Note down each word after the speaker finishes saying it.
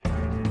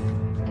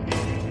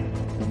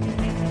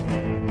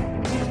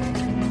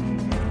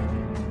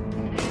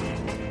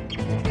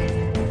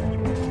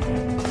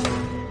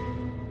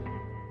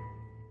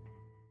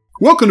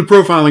Welcome to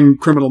Profiling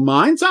Criminal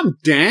Minds. I'm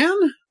Dan.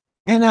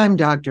 And I'm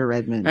Dr.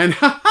 Redmond. And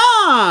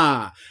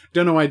ha-ha!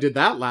 Don't know why I did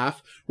that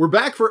laugh. We're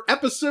back for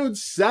episode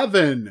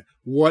 7.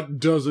 What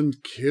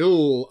doesn't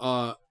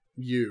kill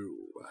you?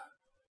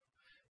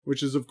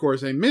 Which is, of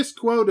course, a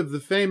misquote of the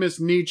famous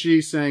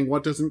Nietzsche saying,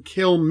 what doesn't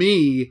kill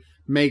me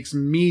makes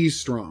me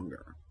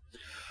stronger.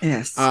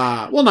 Yes.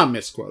 Well, not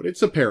misquote.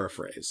 It's a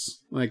paraphrase.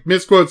 Like,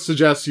 misquote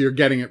suggests you're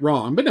getting it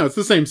wrong. But no, it's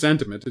the same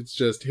sentiment. It's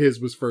just his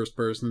was first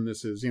person and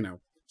this is,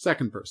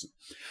 second person.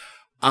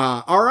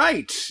 All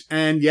right.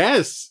 And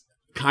yes,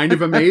 kind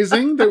of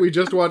amazing that we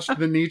just watched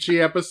the Nietzsche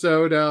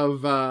episode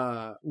of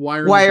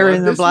Wire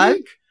in the Blood.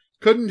 Week.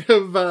 Couldn't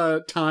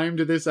have timed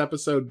this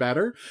episode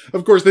better.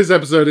 Of course, this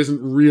episode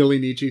isn't really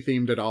Nietzsche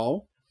themed at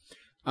all.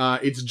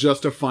 It's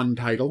just a fun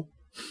title.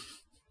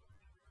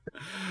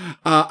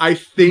 I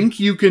think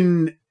you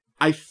can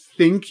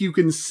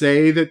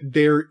say that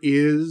there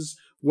is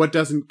what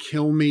doesn't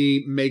kill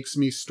me makes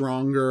me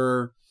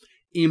stronger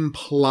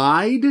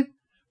implied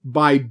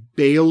by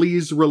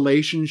Bailey's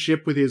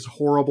relationship with his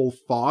horrible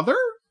father.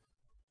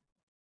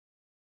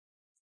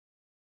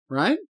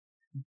 Right?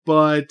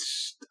 But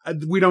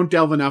we don't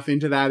delve enough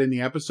into that in the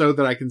episode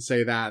that I can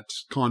say that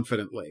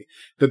confidently,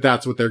 that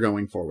that's what they're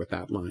going for with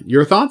that line.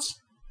 Your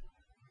thoughts?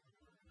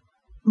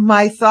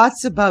 My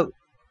thoughts about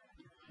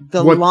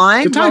the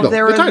line? The title.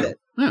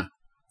 Yeah.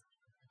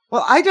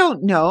 Well, I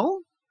don't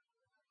know.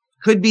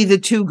 Could be the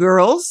two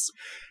girls.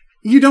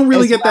 You don't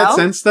really get that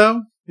sense,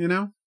 though,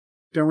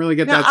 Don't really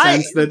get that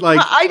sense that, like...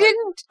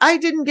 I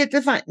didn't get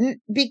the fun...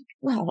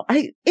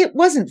 it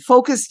wasn't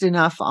focused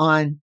enough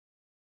on...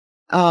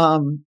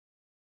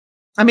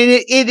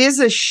 it is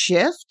a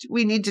shift.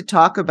 We need to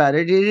talk about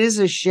it. It is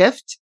a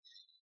shift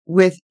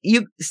with...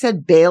 You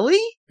said Bailey?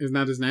 Isn't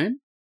that his name?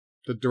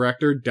 The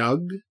director,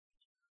 Doug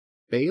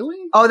Bailey?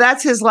 Oh,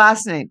 that's his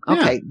last name.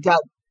 Okay, yeah.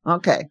 Doug.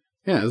 Okay.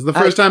 Yeah, it's the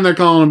first time they're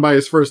calling him by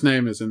his first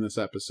name is in this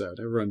episode.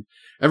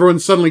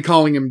 Everyone's suddenly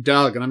calling him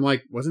Doug, and I'm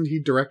like, wasn't he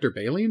Director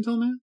Bailey until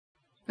now?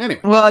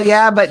 Anyway. Well,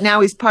 yeah, but now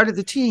he's part of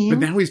the team.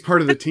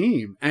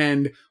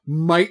 And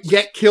might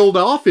get killed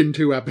off in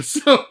 2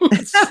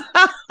 episodes.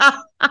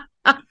 I'm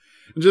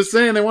just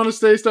saying, they want to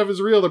say stuff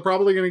is real. They're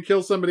probably going to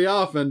kill somebody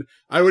off, and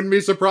I wouldn't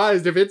be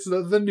surprised if it's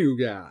the new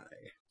guy.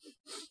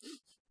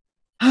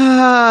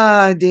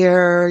 Ah,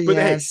 dear, but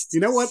yes. Hey,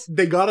 you know what?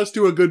 They got us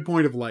to a good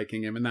point of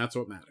liking him, and that's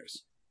what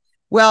matters.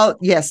 Well,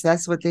 yes,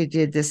 that's what they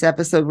did this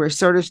episode. We're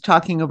sort of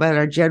talking about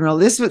our general.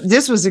 This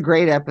was a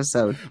great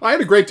episode. I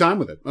had a great time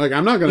with it. Like,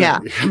 I'm not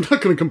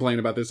gonna complain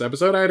about this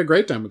episode. I had a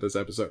great time with this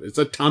episode. It's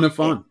a ton of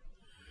fun.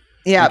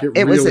 Yeah,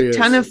 it was a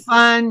ton of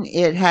fun.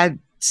 It had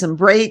some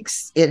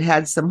breaks. It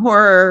had some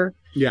horror.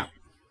 Yeah,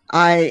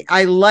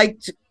 I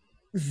liked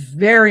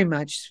very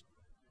much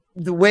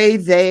the way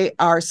they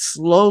are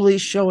slowly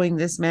showing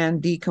this man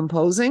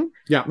decomposing.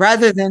 Yeah,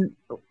 rather than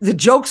the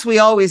jokes we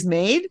always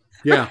made.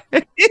 Yeah.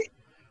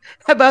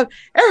 About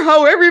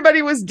how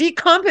everybody was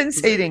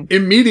decompensating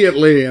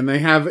immediately, and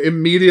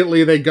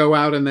they go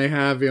out and they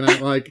have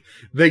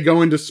they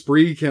go into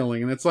spree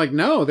killing, and it's like,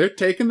 no, they're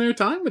taking their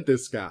time with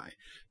this guy.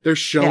 They're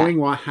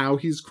showing how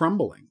he's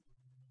crumbling,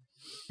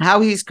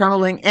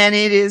 and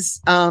it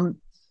is well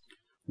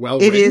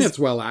written. It's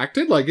well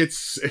acted. Like,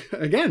 it's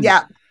again,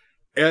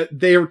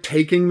 they're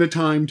taking the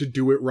time to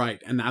do it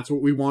right, and that's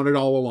what we wanted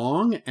all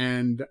along.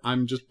 And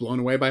I'm just blown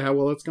away by how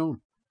well it's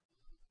going.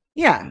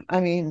 Yeah,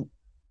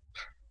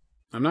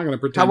 I'm not going to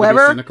pretend to be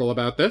cynical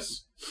about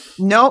this.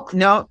 No.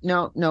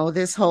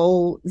 This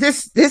whole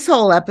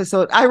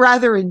episode, I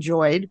rather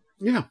enjoyed.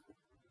 Yeah,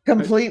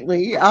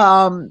 completely.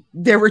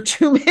 There were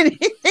too many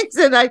things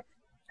that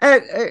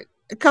a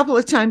couple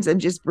of times I'm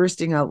just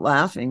bursting out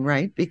laughing,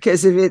 right?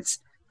 Because of its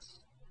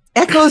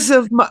echoes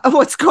of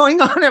what's going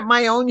on at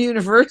my own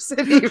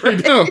university.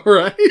 Right? I know,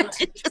 right?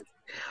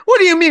 What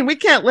do you mean? We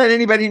can't let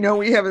anybody know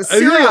we have a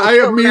serial killer.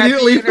 I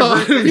immediately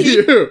thought of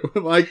you,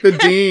 like the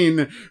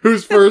dean,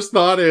 whose first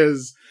thought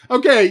is,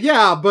 okay,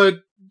 yeah,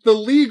 but the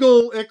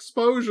legal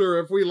exposure,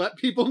 if we let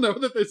people know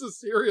that there's a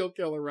serial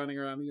killer running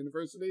around the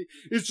university,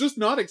 is just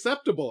not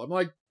acceptable. I'm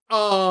like,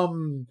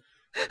 the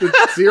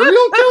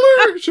serial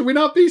killer? Should we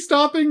not be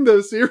stopping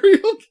the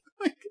serial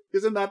killer?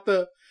 Isn't that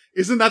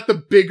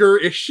the bigger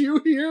issue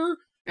here,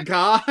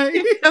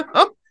 guy?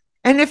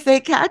 And if they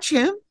catch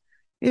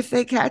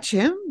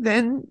him,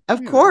 then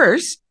of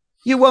course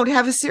you won't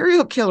have a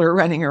serial killer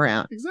running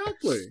around.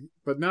 Exactly.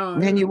 But no.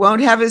 And you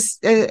won't have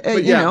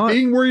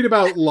being worried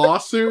about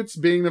lawsuits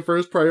being the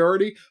first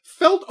priority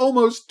felt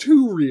almost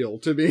too real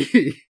to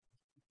me.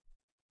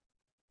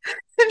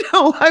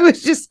 No, I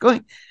was just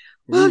going,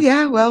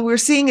 we're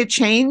seeing a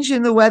change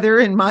in the weather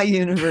in my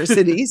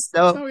university.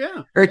 So,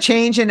 or a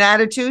change in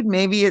attitude.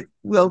 Maybe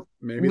we're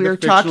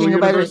talking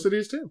about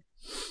universities too.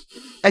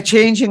 A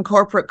change in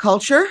corporate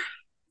culture.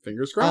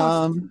 Fingers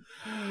crossed.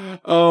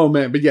 Oh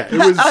man, but yeah, it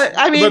was.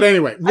 But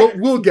anyway,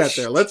 we'll get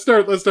there. Let's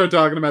start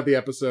talking about the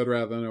episode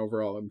rather than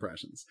overall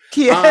impressions.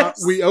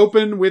 Yes. We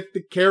open with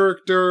the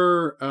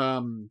character,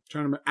 trying to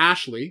remember,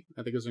 Ashley,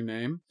 I think is her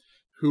name,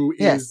 who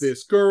is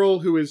this girl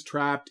who is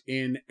trapped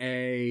in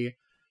a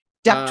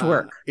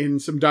Ductwork. In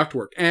some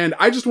ductwork. And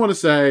I just want to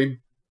say,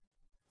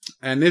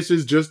 and this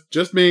is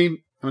just me, I'm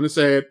going to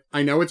say it.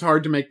 I know it's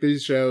hard to make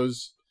these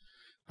shows.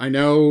 I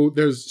know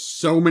there's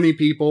so many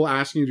people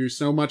asking you to do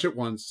so much at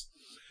once,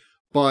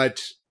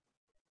 but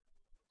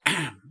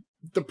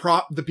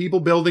the people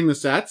building the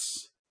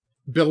sets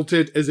built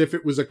it as if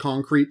it was a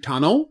concrete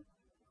tunnel,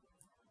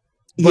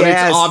 but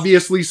it's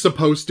obviously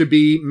supposed to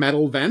be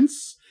metal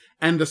vents,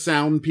 and the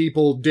sound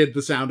people did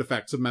the sound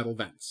effects of metal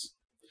vents.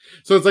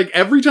 So it's like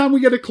every time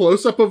we get a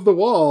close-up of the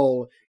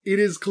wall, it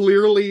is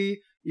clearly,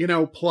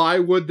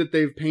 plywood that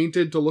they've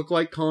painted to look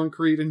like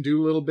concrete and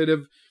do a little bit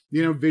of,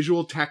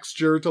 visual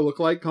texture to look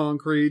like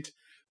concrete.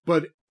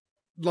 But,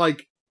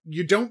 like,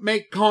 you don't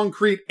make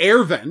concrete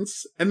air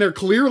vents, and they're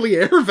clearly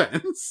air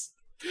vents.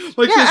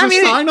 Like, there's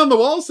a sign on the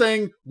wall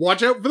saying,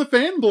 watch out for the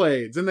fan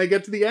blades. And they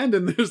get to the end,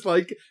 and there's,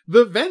 like,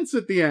 the vents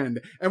at the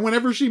end. And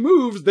whenever she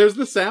moves, there's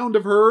the sound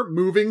of her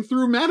moving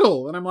through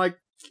metal. And I'm like,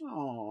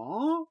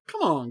 aw,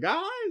 come on,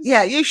 guys.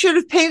 Yeah, you should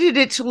have painted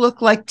it to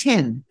look like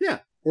tin. Yeah,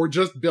 or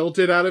just built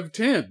it out of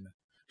tin.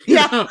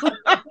 Yeah.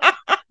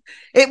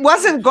 It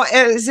wasn't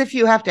as if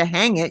you have to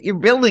hang it. You're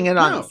building it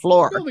on the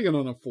floor. Building it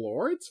on a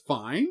floor. It's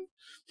fine.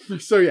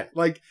 So yeah,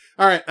 like,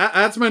 all right,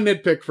 that's my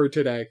nitpick for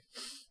today.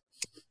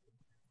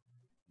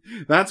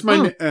 That's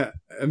my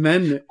and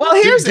then.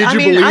 Well, here's. Did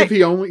you believe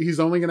he's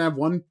only going to have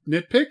one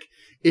nitpick?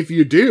 If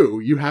you do,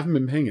 you haven't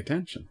been paying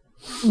attention.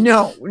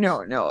 No.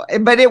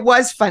 But it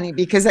was funny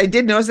because I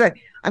did notice that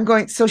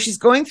so she's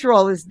going through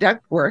all this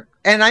duct work,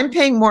 and I'm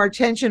paying more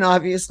attention,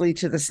 obviously,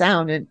 to the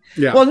sound. And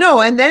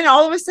and then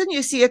all of a sudden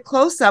you see a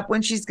close up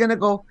when she's going to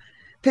go,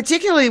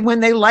 particularly when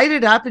they light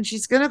it up and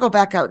she's going to go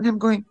back out. And I'm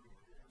going,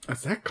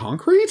 is that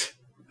concrete?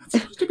 That's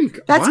supposed to be.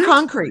 That's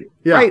concrete,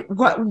 right?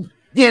 What?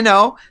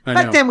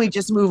 But then we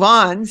just move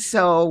on.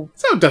 So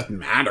it doesn't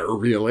matter,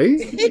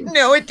 really.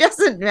 No, it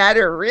doesn't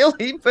matter,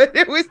 really. But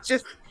it was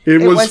just.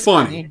 It was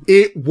funny.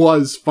 It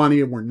was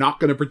funny, and we're not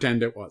going to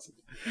pretend it wasn't.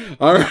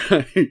 All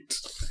right.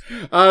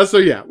 So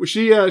yeah,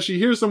 she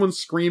hears someone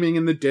screaming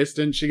in the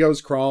distance. She goes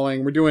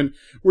crawling. We're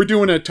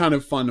doing a ton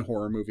of fun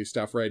horror movie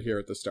stuff right here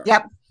at the start.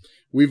 Yep.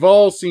 We've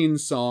all seen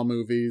Saw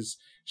movies.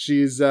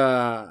 She's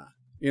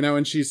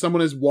and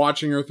someone is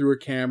watching her through a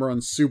camera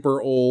on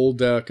super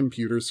old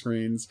computer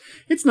screens.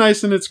 It's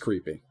nice and it's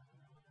creepy.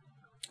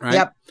 Right?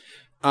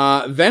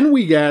 Yep. Then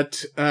we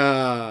get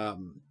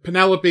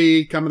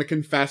Penelope coming to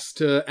confess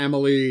to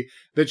Emily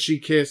that she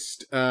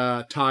kissed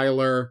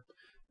Tyler.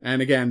 And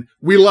again,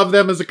 we love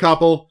them as a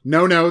couple.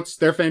 No notes.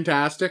 They're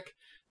fantastic.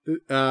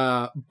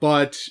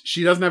 But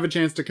she doesn't have a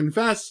chance to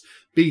confess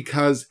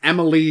because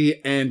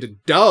Emily and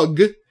Doug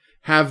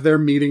have their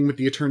meeting with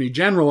the Attorney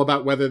General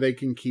about whether they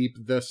can keep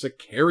the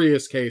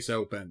Sicarius case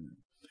open.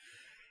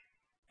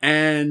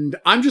 And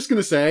I'm just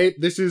going to say,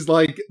 this is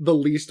like the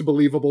least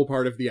believable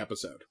part of the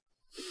episode.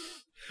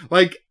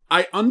 Like,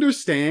 I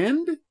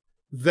understand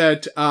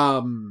that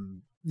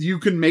you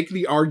can make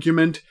the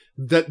argument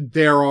that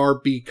there are,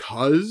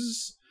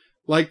 because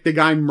like the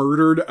guy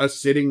murdered a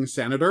sitting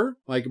senator,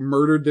 like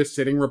murdered this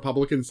sitting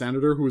Republican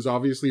senator who was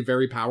obviously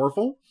very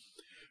powerful,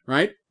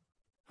 right?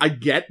 I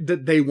get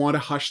that they want to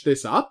hush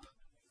this up,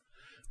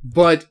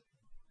 but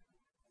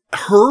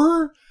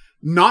her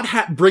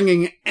not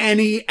bringing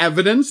any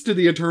evidence to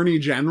the Attorney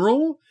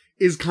General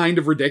is kind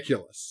of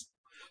ridiculous.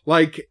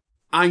 Like,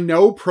 I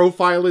know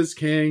profile is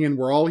king and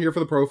we're all here for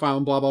the profile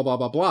and blah, blah, blah,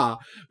 blah, blah.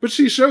 But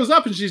she shows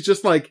up and she's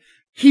just like,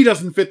 he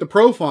doesn't fit the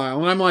profile.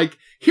 And I'm like,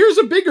 here's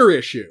a bigger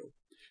issue.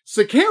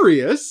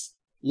 Sicarius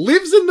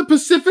lives in the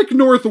Pacific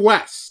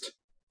Northwest.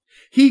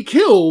 He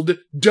killed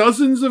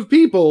dozens of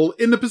people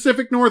in the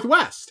Pacific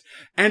Northwest.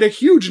 And a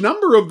huge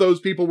number of those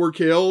people were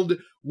killed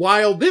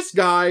while this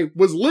guy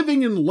was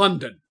living in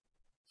London.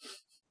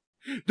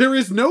 There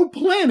is no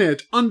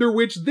planet under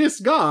which this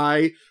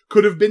guy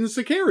could have been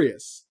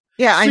Sicarius.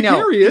 Yeah, I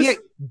know. Sicarius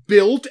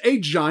built a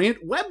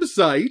giant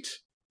website,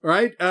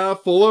 right,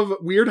 full of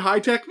weird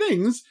high-tech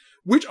things,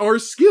 which are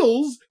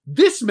skills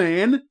this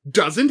man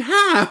doesn't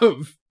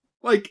have.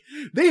 Like,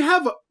 they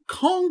have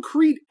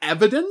concrete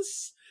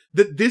evidence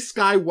that this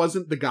guy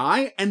wasn't the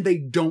guy, and they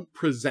don't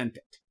present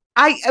it.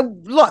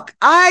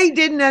 I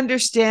didn't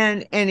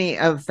understand any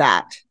of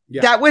that.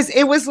 Yeah.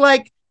 It was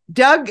like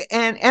Doug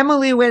and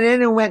Emily went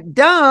in and went,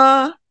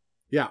 duh.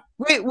 Yeah.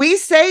 We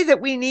say that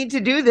we need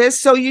to do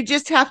this, so you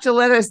just have to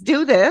let us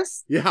do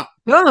this. Yeah.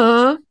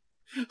 Duh.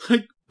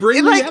 Like,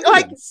 bring the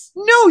evidence.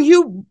 No,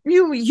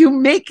 you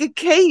make a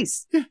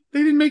case. Yeah,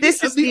 they didn't make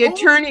this. Is the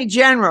Attorney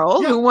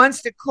General who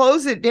wants to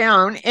close it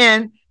down,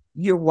 and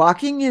you're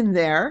walking in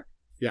there.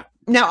 Yeah.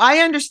 Now I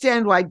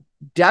understand why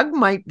Doug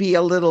might be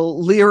a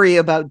little leery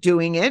about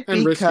doing it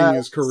and risking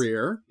his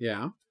career.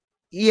 Yeah.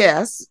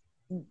 Yes,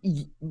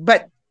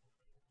 but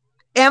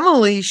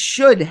Emily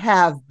should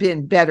have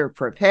been better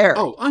prepared.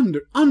 Oh,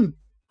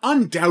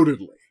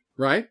 undoubtedly,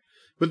 right?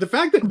 But the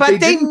fact that they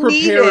didn't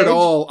prepare at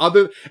all,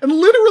 and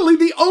literally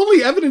the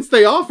only evidence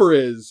they offer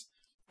is,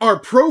 our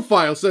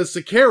profile says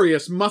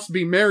Sicarius must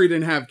be married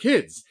and have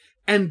kids,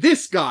 and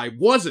this guy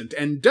wasn't,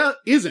 and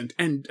isn't,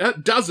 and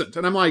doesn't.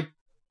 And I'm like,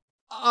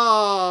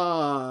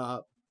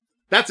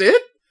 That's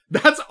it?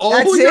 That's all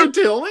That's you're it?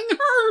 telling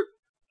her?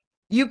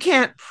 You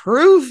can't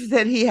prove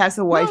that he has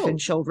a wife No. and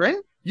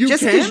children. You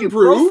just can because you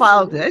prove,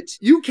 profiled it.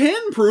 You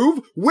can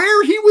prove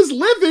where he was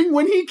living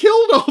when he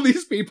killed all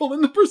these people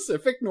in the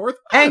Pacific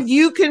Northwest. And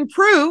you can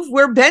prove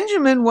where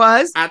Benjamin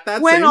was at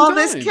that when same all time.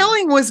 this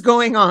killing was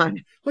going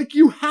on. Like,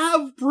 you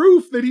have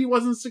proof that he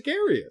wasn't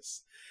Sicarius.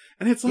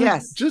 And it's like,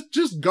 Yes.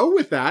 just go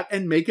with that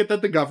and make it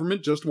that the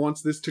government just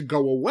wants this to go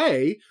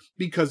away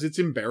because it's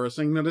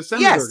embarrassing that a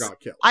senator got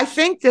killed. I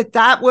think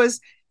that was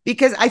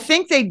because I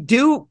think they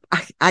do.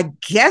 I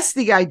guess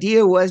the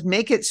idea was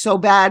make it so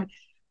bad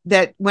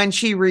that when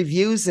she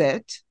reviews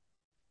it,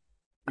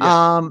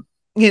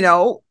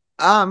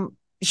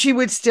 she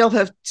would still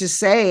have to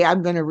say,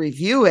 I'm going to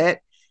review it.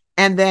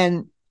 And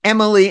then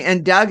Emily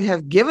and Doug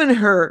have given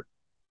her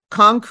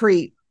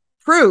concrete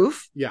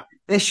proof. Yeah.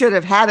 They should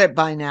have had it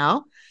by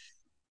now,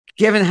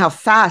 given how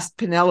fast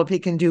Penelope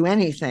can do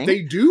anything.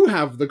 They do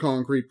have the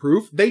concrete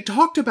proof. They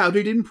talked about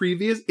it in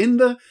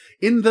the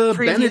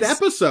Bennett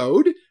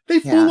episode. They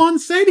full on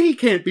said he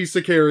can't be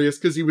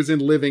Sicarius because he was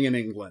living in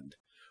England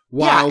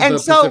while the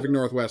Pacific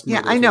Northwest.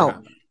 Yeah, I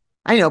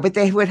know, but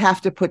they would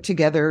have to put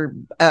together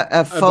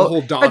a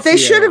photo. But they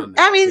should have.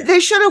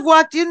 They should have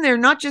walked in there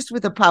not just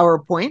with a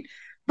PowerPoint,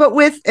 but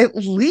with at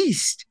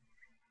least,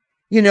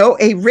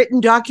 a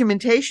written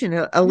documentation,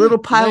 a little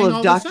pile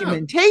of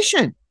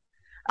documentation.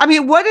 I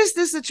mean, what is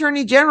this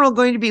attorney general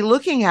going to be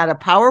looking at? A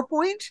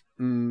PowerPoint?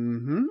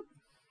 Mm-hmm.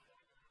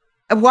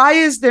 Why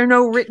is there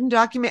no written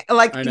document?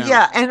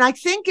 And I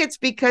think it's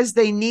because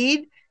they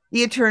need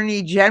the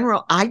attorney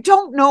general. I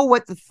don't know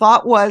what the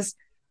thought was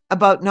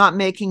about not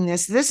making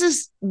this. This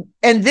is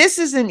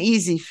an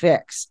easy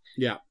fix.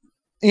 Yeah.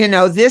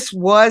 This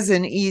was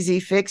an easy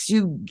fix.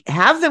 You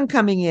have them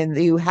coming in,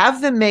 you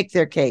have them make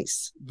their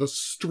case. The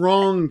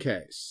strong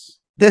case.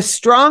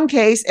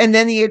 And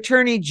then the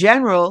attorney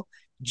general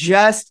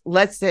just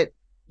lets it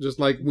just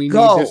like we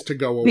need this to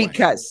go away.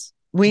 Because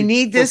we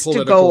need this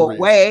to go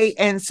away.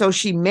 And so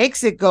she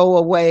makes it go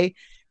away.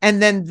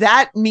 And then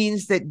that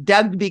means that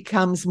Doug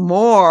becomes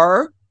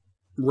more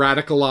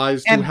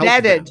radicalized,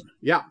 embedded.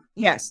 Yeah.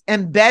 Yes.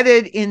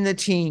 Embedded in the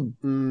team.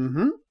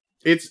 Mm-hmm.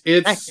 It's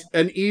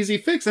an easy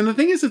fix. And the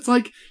thing is, it's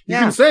like, you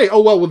can say,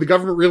 oh, well, the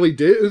government really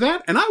do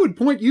that? And I would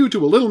point you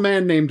to a little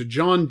man named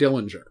John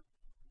Dillinger.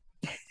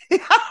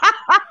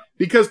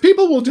 Because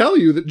people will tell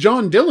you that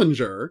John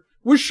Dillinger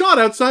was shot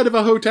outside of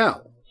a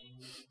hotel.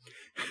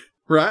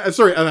 Right?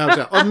 Sorry,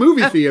 a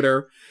movie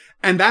theater.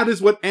 And that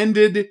is what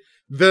ended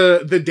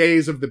the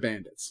days of the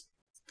bandits.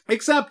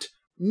 Except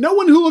no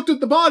one who looked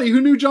at the body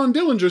who knew John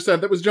Dillinger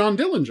said that was John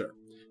Dillinger.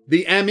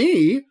 The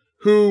ME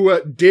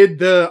who did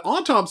the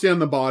autopsy on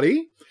the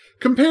body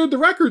compared the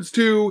records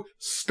to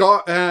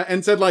Scott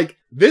and said, like,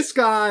 this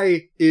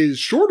guy is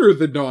shorter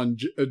than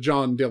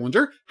John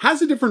Dillinger,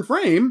 has a different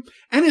frame,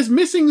 and is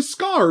missing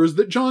scars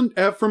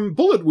that from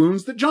bullet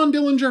wounds that John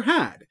Dillinger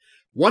had.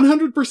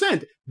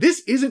 100%.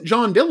 This isn't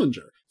John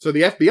Dillinger. So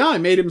the FBI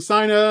made him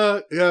sign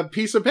a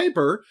piece of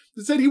paper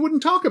that said he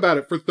wouldn't talk about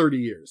it for 30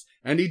 years.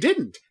 And he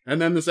didn't.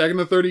 And then the second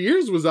the 30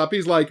 years was up,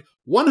 he's like,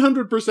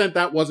 100%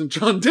 that wasn't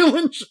John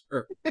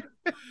Dillinger.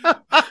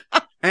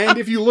 And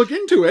if you look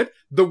into it,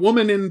 the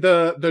woman in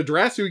the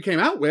dress who he came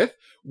out with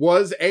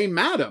was a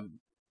madam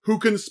who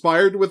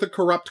conspired with a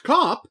corrupt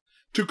cop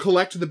to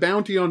collect the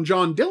bounty on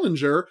John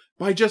Dillinger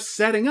by just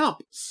setting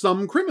up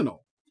some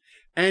criminal.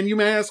 And you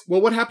may ask,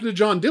 well, what happened to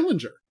John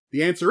Dillinger?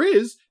 The answer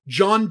is,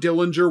 John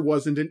Dillinger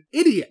wasn't an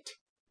idiot.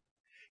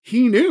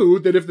 He knew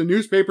that if the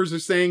newspapers are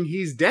saying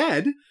he's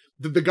dead,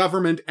 that the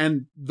government,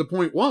 and the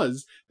point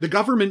was, the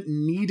government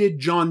needed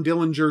John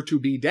Dillinger to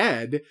be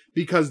dead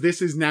because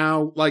this is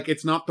now, like,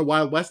 it's not the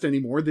Wild West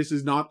anymore. This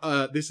is not,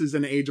 this is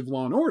an age of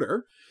law and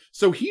order.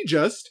 So he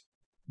just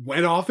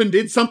went off and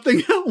did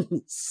something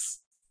else.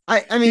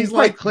 I mean, he's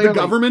like, clearly, the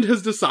government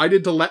has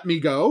decided to let me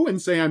go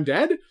and say I'm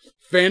dead.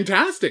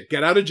 Fantastic.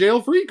 Get out of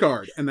jail free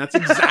card. And that's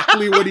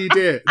exactly what he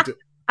did.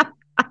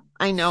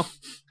 I know.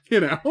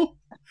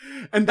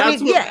 And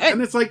that's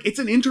and it's like, it's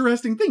an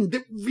interesting thing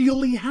that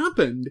really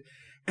happened.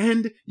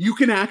 And you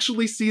can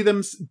actually see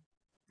them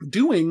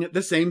doing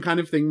the same kind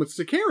of thing with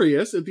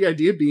Sicarius. The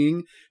idea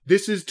being,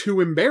 this is too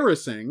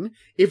embarrassing.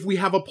 If we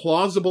have a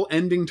plausible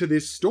ending to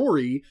this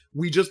story,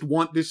 we just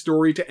want this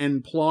story to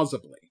end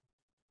plausibly.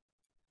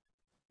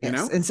 You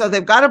know? And so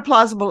they've got a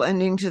plausible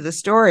ending to the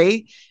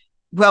story.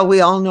 Well, we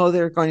all know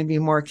there are going to be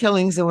more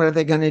killings, and what are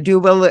they going to do?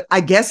 Well, I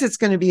guess it's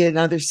going to be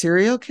another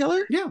serial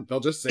killer. Yeah,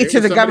 they'll just say it to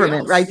the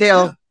government, else. Right?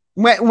 They'll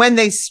when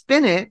they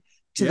spin it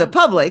to the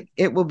public,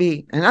 it will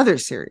be another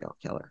serial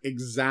killer.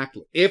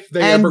 Exactly. If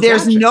they and ever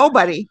there's catch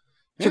nobody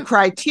it. to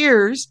cry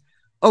tears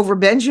over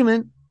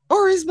Benjamin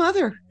or his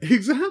mother.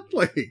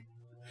 Exactly.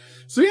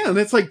 So and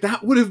it's like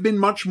that would have been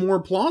much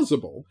more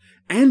plausible,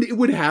 and it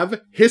would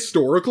have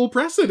historical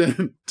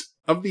precedent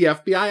of the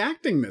FBI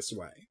acting this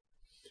way.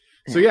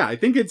 So I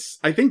think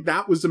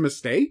that was a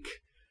mistake.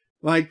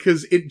 Like,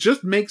 cause it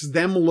just makes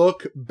them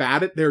look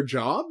bad at their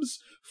jobs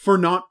for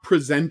not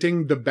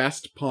presenting the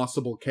best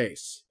possible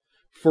case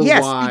for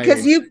why.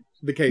 Because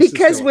the case is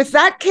because still with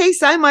that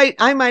case, I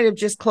might have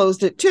just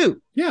closed it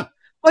too. Yeah.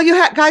 Well, you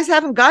guys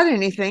haven't got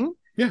anything.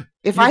 Yeah.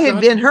 If I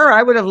had been her,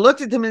 I would have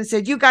looked at them and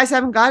said, you guys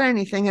haven't got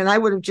anything. And I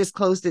would have just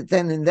closed it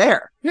then and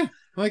there. Yeah.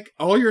 Like,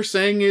 all you're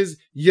saying is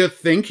you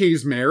think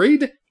he's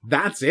married?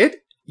 That's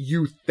it?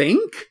 You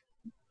think?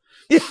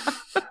 Yeah.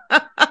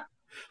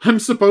 I'm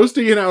supposed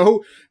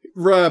to,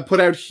 put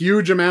out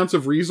huge amounts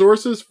of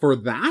resources for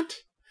that?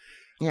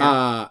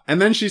 Yeah.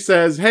 And then she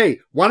says, hey,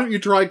 why don't you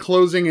try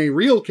closing a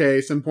real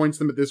case, and points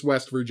them at this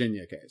West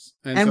Virginia case.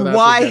 And so that's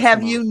why what gets have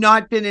them you off.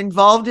 not been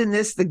involved in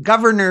this? The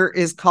governor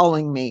is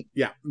calling me.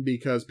 Yeah,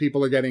 because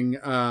people are getting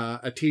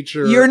a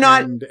teacher. You're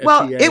not. And a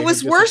Well, TA it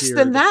was have worse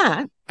than disappeared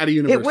that. at a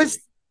university. It was.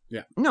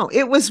 Yeah. No,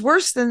 it was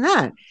worse than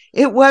that.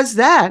 It was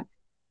that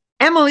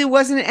Emily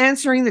wasn't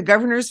answering the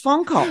governor's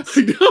phone calls.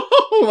 I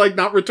know, like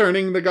not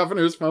returning the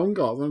governor's phone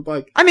calls. I'm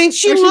like, I mean,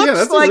 she actually, looks yeah,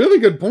 that's like a really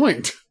good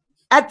point.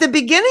 at the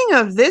beginning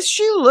of this,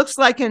 she looks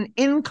like an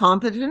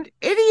incompetent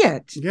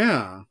idiot.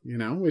 Yeah,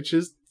 which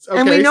is okay.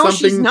 And we know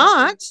something, she's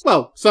not.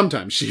 Well,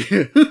 sometimes she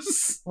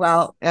is.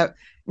 Well,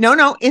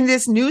 no, in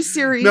this new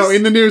series. No,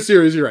 in the new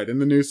series, you're right. In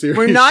the new series,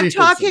 we're she not isn't.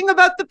 talking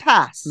about the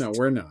past. No,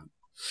 we're not.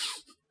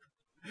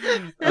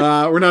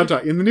 We're not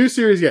talking in the new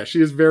series. Yeah, she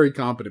is very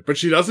competent, but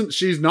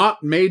she's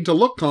not made to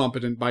look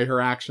competent by her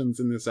actions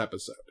in this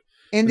episode.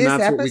 In And this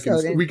that's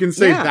episode, what we can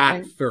say yeah,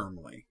 that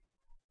firmly.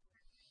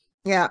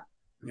 Yeah.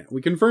 Yeah,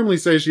 we can firmly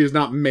say she is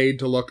not made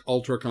to look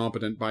ultra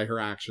competent by her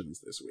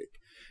actions this week.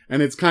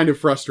 And it's kind of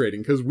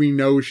frustrating because we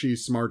know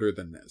she's smarter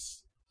than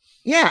this.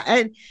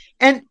 Yeah,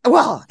 and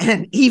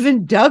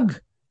even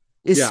Doug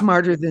is Yeah.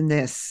 smarter than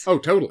this. Oh,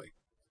 totally.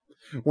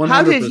 100%.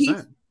 How did he?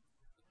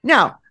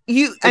 Now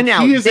he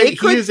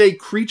is a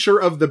creature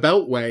of the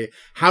Beltway.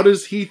 How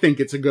does he think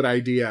it's a good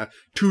idea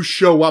to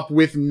show up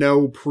with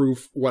no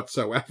proof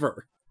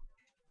whatsoever?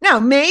 Now,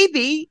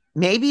 maybe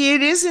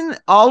it isn't.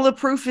 All the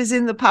proof is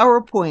in the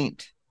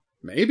PowerPoint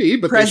Maybe,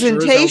 but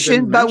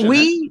presentation, but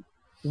we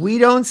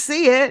don't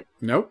see it.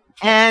 Nope.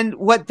 And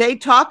what they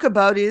talk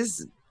about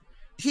is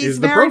he's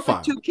the married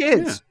profile. with 2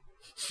 kids.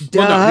 Yeah.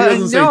 Well, no, he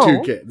doesn't say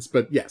 2 kids,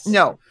 but yes.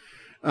 No.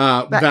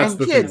 That's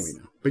the kids. thing we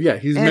know. But yeah,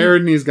 he's married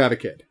and he's got a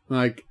kid.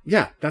 Like,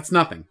 yeah, that's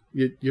nothing.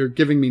 You're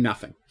giving me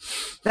nothing.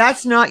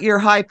 That's not your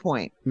high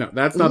point. No,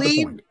 that's not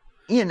the point.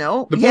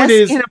 The point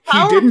is in a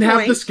he didn't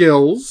have PowerPoint- the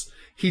skills.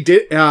 He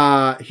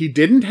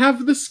didn't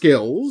have the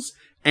skills,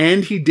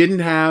 and he didn't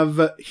have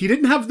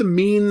the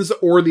means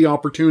or the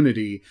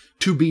opportunity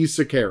to be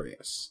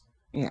Sicarius.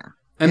 Yeah.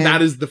 And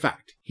that is the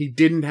fact. He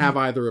didn't have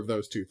either of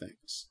those 2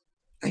 things.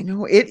 I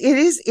know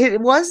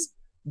it was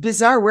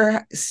bizarre.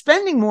 We're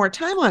spending more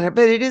time on it,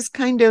 but it is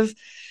kind of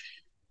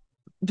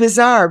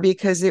bizarre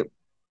because it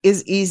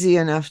is easy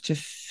enough to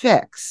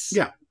fix.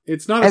 Yeah.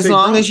 It's not as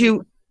long as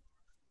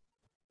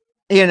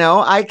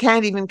I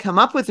can't even come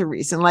up with a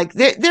reason. Like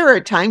there are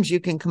times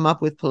you can come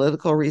up with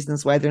political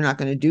reasons why they're not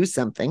going to do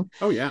something.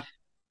 Oh, yeah.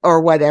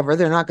 Or whatever.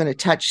 They're not going to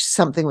touch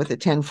something with a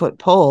 10-foot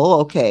pole.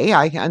 Okay.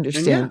 I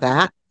understand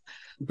that.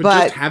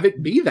 But just have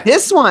it be that.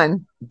 This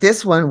one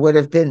would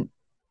have been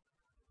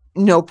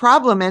no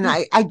problem. And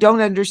I don't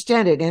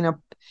understand it. In a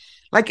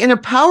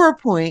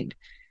PowerPoint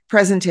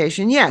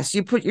presentation, yes,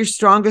 you put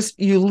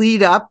you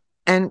lead up,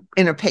 and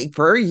in a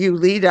paper, you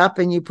lead up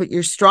and you put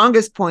your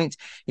strongest points,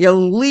 you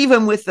leave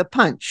them with the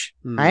punch,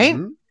 right?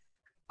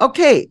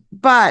 Okay.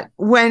 But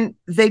when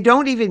they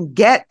don't even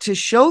get to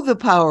show the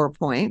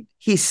PowerPoint,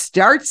 he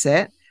starts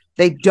it.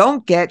 They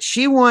don't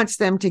she wants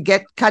them to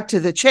cut to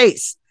the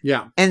chase.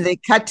 Yeah. And they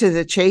cut to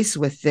the chase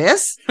with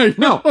this. I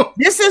know. No,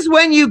 this is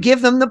when you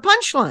give them the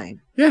punchline.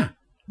 Yeah.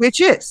 Which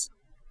is,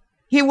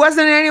 he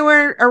wasn't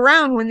anywhere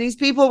around when these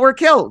people were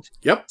killed.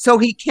 Yep. So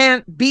he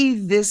can't be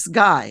this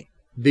guy.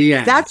 The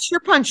end. That's your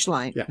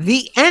punchline. Yeah.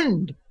 The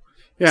end.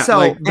 Yeah. So,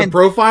 like the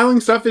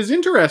profiling stuff is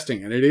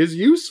interesting and it is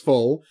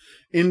useful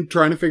in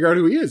trying to figure out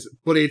who he is,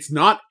 but it's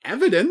not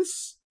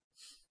evidence.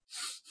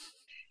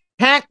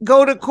 Can't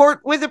go to court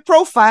with a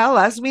profile,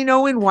 as we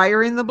know in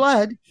Wire in the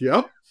Blood.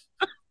 Yep.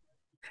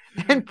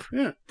 And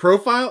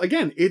profile,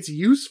 again, it's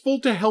useful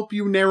to help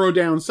you narrow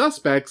down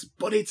suspects,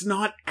 but it's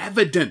not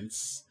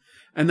evidence.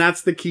 And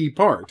that's the key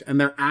part. And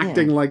they're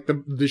acting like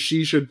the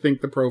she should think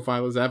the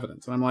profile is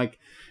evidence. And I'm like,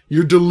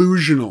 you're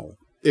delusional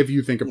if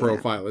you think a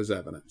profile is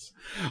evidence.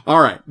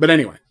 All right. But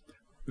anyway,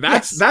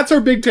 that's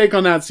our big take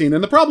on that scene.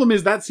 And the problem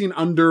is that scene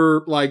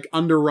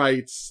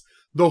underwrites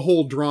the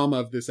whole drama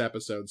of this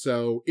episode.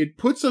 So it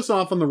puts us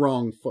off on the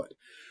wrong foot,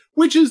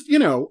 which is,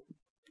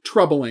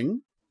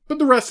 troubling. But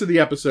the rest of the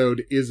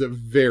episode is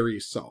very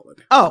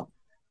solid. Oh,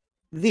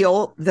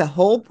 the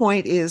whole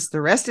point is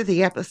the rest of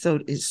the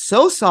episode is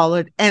so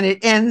solid and it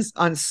ends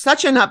on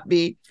such an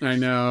upbeat. I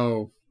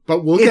know,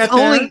 but we'll get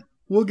there.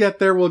 We'll get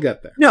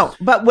there. No,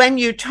 but when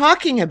you're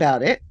talking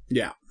about it.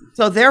 Yeah.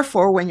 So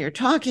therefore, when you're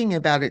talking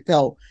about it,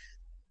 though,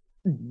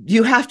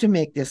 you have to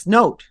make this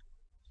note.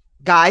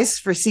 Guys,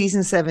 for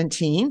season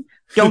 17,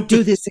 don't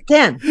do this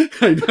again.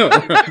 I know.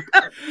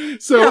 Right?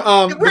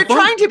 So we're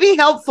trying to be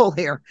helpful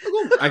here.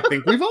 I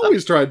think we've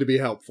always tried to be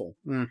helpful.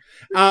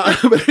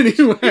 But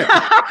anyway,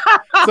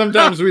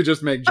 sometimes we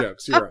just make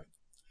jokes. You're right.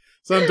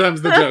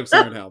 Sometimes the jokes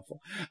aren't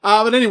helpful.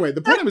 But anyway,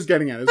 the point I was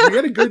getting at is we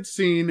get a good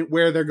scene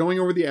where they're going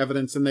over the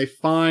evidence and they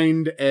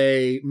find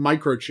a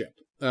microchip,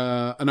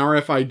 an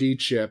RFID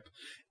chip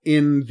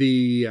in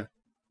the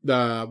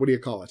what do you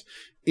call it?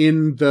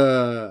 In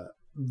the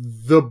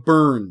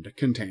burned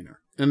container.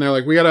 And they're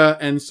like,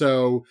 and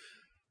so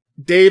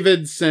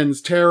David sends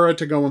Tara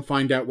to go and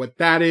find out what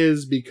that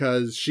is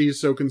because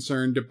she's so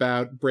concerned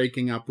about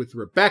breaking up with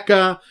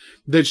Rebecca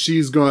that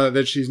she's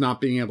not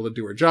being able to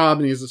do her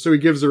job. And so he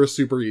gives her a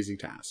super easy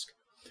task.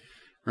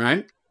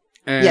 Right?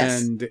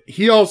 And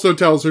he also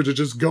tells her to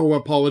just go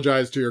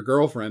apologize to your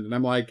girlfriend. And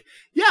I'm like,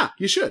 yeah,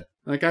 you should.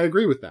 Like, I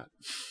agree with that.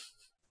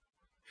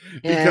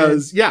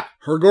 Because,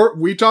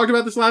 we talked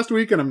about this last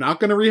week and I'm not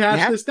going to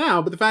rehash this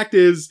now. But the fact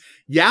is,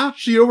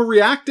 she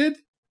overreacted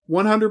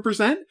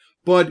 100%.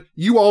 But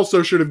you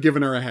also should have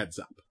given her a heads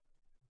up.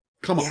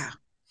 Come on. Yeah.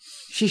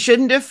 She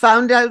shouldn't have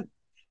found out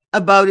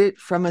about it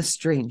from a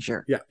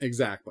stranger. Yeah,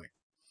 exactly.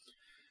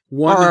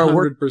 100%.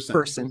 Or a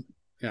person.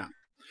 Yeah.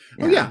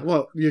 Oh, yeah.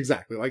 Well,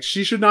 exactly. Like,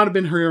 she should not have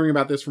been hearing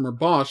about this from her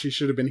boss. She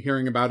should have been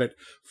hearing about it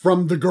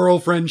from the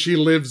girlfriend she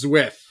lives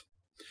with.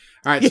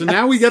 All right. So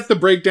now we get the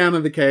breakdown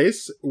of the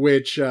case,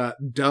 which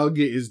Doug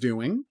is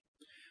doing.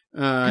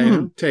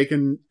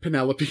 Taking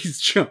Penelope's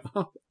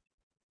job.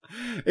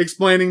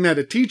 Explaining that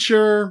a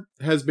teacher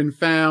has been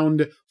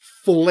found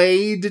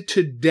flayed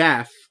to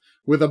death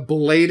with a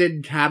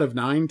bladed cat of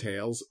nine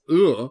tails,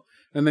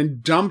 and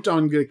then dumped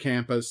on the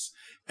campus,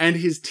 and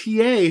his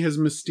TA has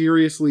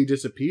mysteriously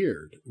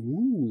disappeared.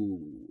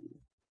 Ooh.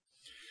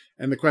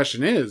 And the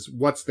question is,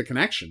 what's the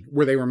connection?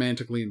 Were they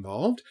romantically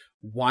involved?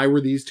 Why were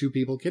these two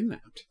people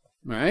kidnapped?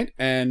 Right?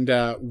 And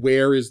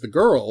where is the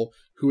girl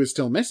who is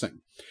still missing?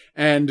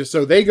 And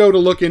so they go to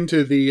look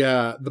into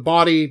the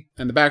body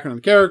and the background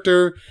of the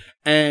character,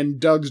 and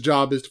Doug's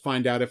job is to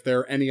find out if there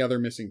are any other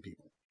missing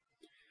people.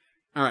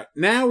 All right,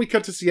 now we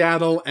cut to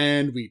Seattle,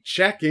 and we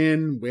check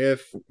in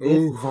with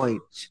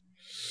Voight,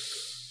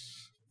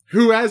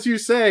 who, as you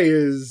say,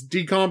 is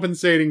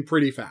decompensating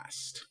pretty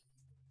fast.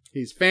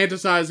 He's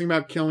fantasizing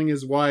about killing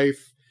his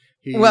wife.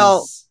 And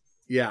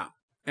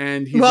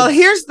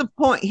here's the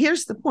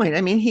point.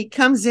 I mean, he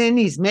comes in,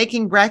 he's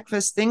making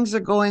breakfast, things are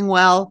going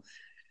well.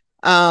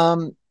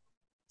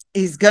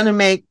 He's going to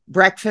make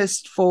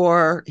breakfast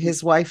for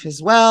his wife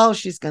as well.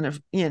 She's going to,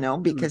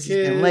 because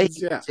he's been late.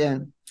 Yeah.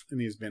 And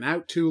he's been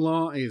out too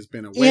long. He's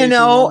been away too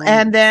long.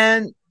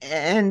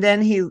 and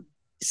then he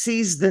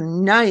sees the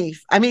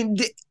knife. I mean,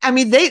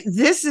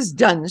 this is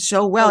done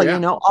so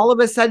well, all of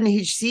a sudden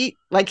he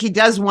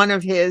does one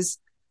of his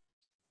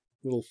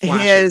little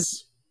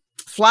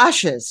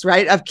flashes,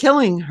 right, of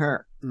killing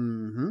her,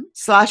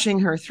 slashing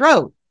her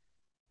throat.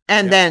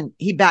 And then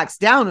he backs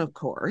down, of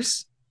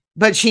course.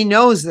 But she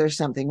knows there's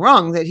something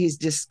wrong, that he's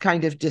just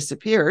kind of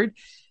disappeared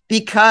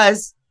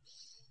because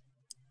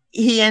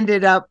he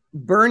ended up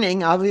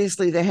burning.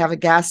 Obviously, they have a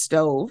gas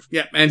stove.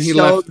 Yeah, and he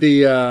left a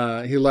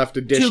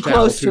dish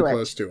towel too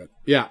close to it.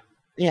 Yeah.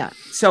 Yeah.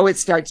 So it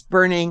starts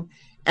burning,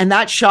 and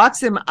that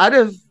shocks him out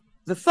of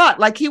the thought.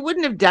 Like, he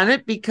wouldn't have done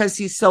it because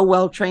he's so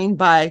well trained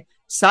by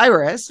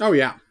Cyrus. Oh,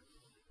 yeah.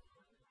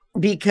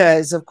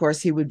 Because, of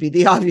course, he would be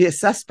the obvious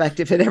suspect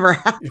if it ever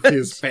happened. If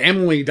his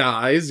family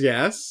dies,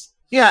 yes.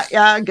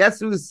 Yeah. Guess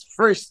who's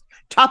first,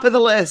 top of the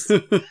list.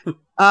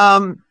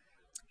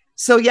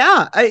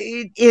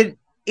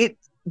 It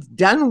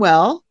done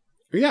well.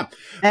 Yeah.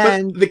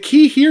 And but the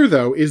key here,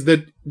 though, is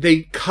that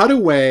they cut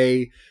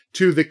away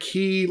to the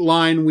key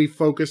line we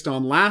focused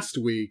on last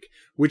week,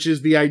 which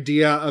is the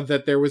idea of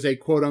that there was a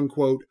quote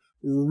unquote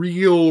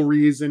real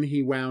reason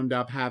he wound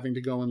up having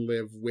to go and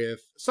live with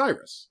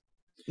Cyrus.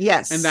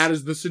 Yes. And that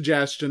is the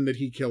suggestion that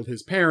he killed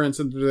his parents,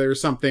 and that there's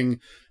something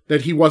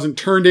that he wasn't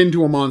turned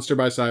into a monster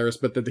by Cyrus,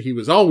 but that he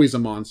was always a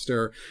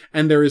monster,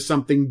 and there is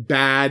something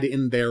bad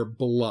in their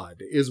blood,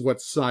 is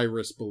what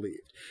Cyrus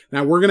believed.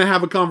 Now, we're going to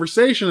have a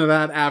conversation of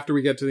that after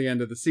we get to the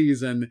end of the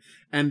season,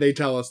 and they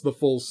tell us the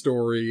full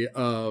story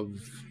of...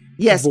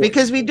 Yes, Voight,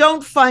 because we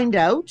don't find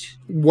out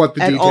what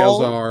the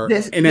details are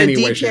in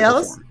any way, shape,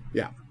 or form.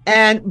 Yeah.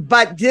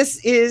 But this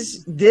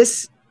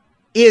is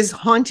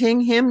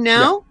haunting him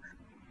now.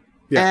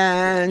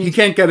 Yeah. And he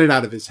can't get it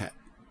out of his head.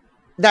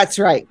 That's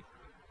right.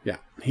 Yeah.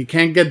 He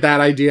can't get that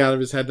idea out of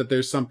his head that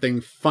there's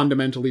something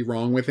fundamentally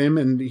wrong with him,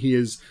 and he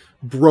is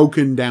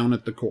broken down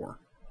at the core.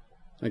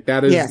 Like,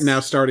 that is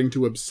now starting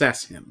to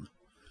obsess him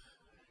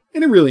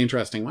in a really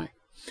interesting way.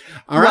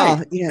 All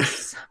right.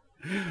 Yes.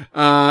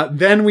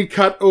 Then we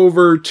cut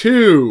over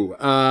to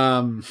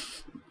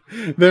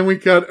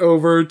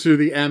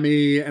the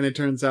Emmy, and it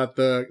turns out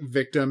the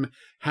victim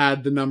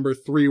had the number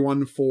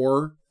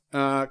 314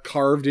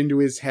 carved into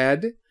his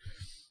head,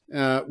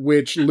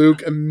 which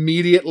Luke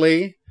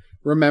immediately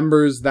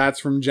remembers that's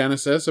from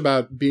Genesis,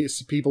 about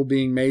people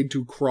being made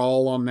to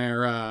crawl on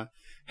their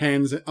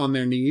hands on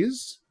their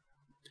knees.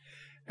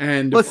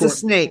 And it's a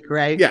snake,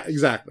 right? Yeah,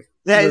 exactly.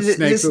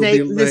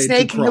 The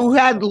snake who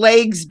had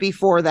legs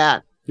before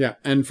that. Yeah,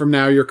 and from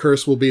now your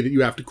curse will be that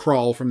you have to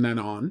crawl from then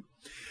on.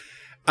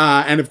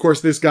 And of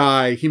course, this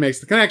guy, he makes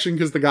the connection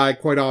because the guy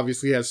quite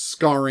obviously has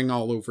scarring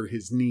all over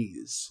his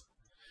knees.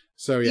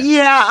 So, yeah.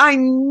 Yeah, I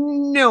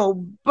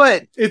know,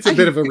 but it's a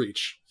bit of a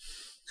reach.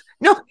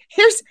 No,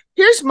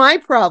 here's my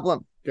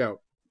problem.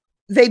 Go.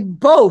 They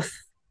both,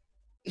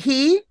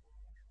 he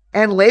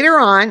and later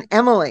on,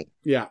 Emily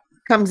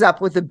comes up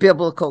with a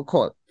biblical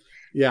quote.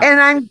 Yeah. And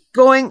I'm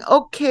going,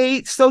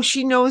 okay, so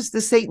she knows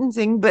the Satan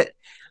thing, but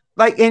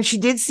and she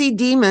did see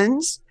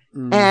demons.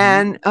 Mm-hmm.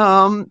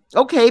 And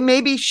okay,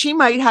 maybe she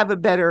might have a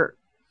better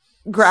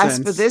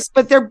grasp of this,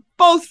 but they're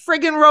both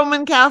friggin'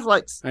 Roman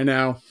Catholics. I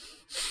know.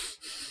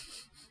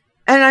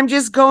 And I'm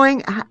just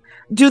going,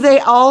 do they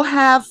all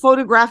have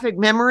photographic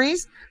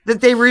memories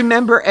that they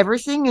remember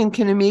everything and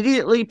can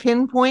immediately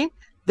pinpoint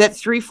that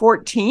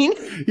 314?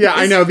 Yeah,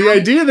 I know. The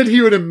idea that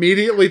he would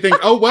immediately think,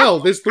 oh, well,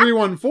 this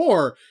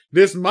 314,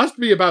 this must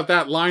be about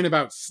that line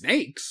about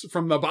snakes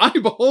from the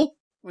Bible.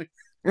 Like,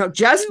 no,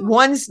 just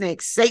one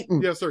snake,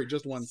 Satan. Yeah, sorry,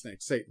 just one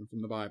snake, Satan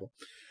from the Bible.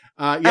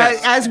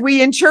 Yes. As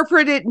we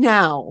interpret it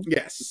now.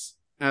 Yes,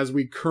 as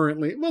we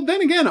currently... Well,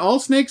 then again, all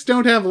snakes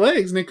don't have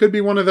legs, and it could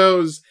be one of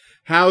those,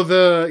 how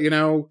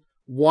the,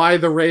 why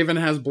the raven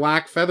has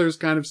black feathers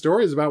kind of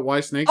stories about why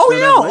snakes don't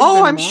have legs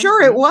anymore. I'm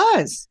sure it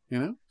was.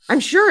 I'm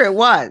sure it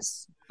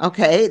was.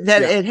 Okay,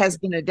 that it has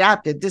been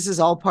adapted. This is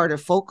all part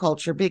of folk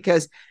culture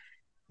because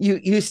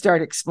you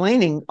start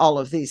explaining all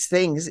of these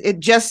things. It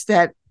just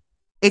that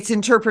its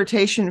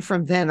interpretation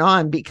from then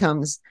on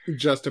becomes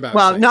just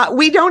about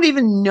we don't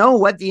even know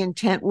what the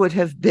intent would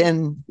have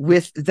been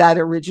with that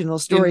original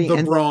story in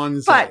the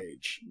Bronze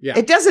Age. Yeah,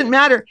 it doesn't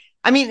matter.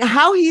 I mean,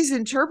 how he's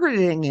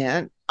interpreting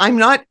it,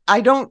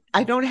 I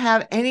don't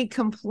have any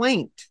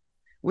complaint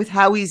with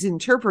how he's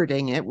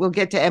interpreting it. We'll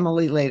get to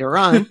Emily later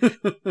on.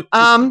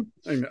 I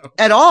know.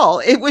 At all.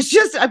 It was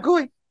just, I'm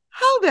going,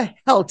 how the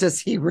hell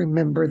does he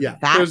remember that?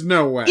 There's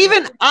no way.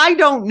 Even I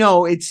don't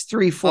know it's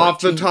 314.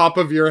 Off the top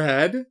of your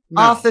head?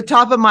 No. Off the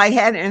top of my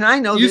head, and I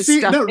know this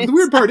stuff. No, the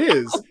weird part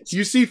is,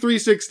 you see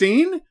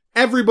 316,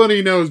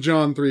 everybody knows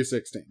John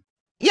 3:16.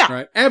 Yeah.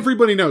 Right?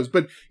 Everybody knows.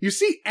 But you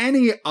see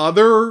any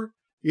other,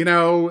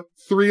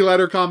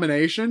 3-letter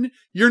combination,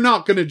 you're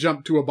not going to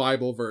jump to a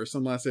Bible verse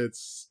unless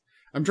it's...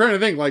 I'm trying to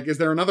think, is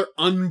there another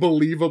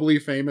unbelievably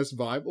famous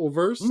Bible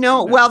verse?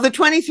 No. Well, the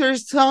 23rd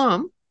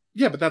Psalm.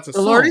 Yeah, but that's a the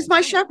song. Lord is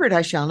my shepherd,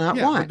 I shall not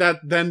want.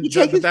 But then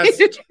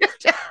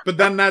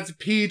that's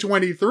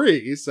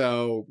P23,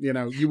 so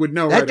you would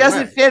know that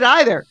doesn't fit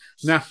either.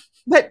 No,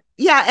 but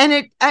yeah,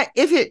 and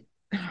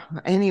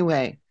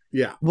anyway.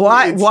 Yeah,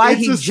 why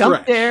he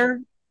jumped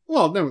there?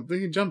 Well, no,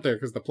 he jumped there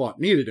because the plot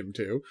needed him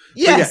to.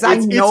 Yes, I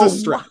know. It's a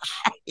stretch.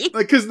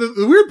 Because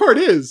the weird part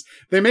is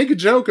they make a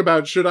joke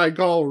about should I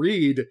call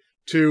Reed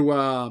to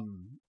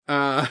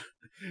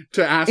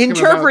ask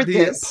interpret him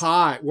about this.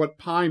 Pi, what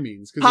pi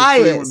means. Pi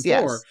is,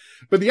 yes.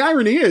 But the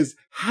irony is,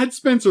 had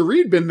Spencer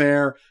Reed been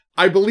there,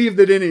 I believe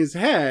that in his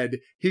head,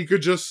 he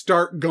could just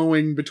start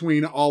going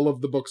between all of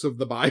the books of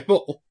the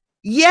Bible.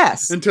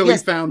 Yes. Until he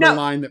found a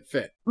line that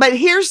fit. But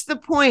here's the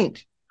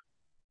point.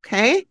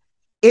 Okay?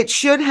 It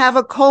should have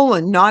a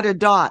colon, not a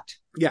dot.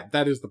 Yeah,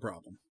 that is the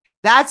problem.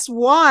 That's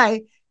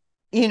why,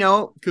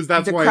 because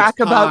that's the why crack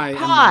it's about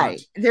pi.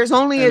 There's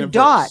only a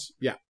dot. Verse.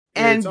 Yeah.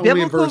 And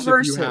biblical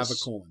verses, if you have a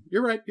colon.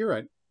 You're right.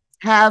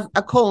 Have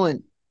a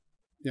colon.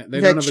 Yeah,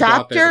 they don't have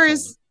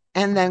chapters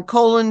and then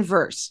colon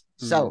verse.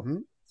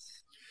 So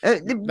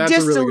that's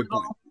just a really good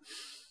point.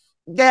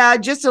 Yeah,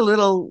 just a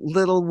little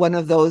one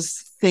of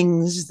those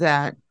things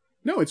that.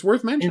 No, it's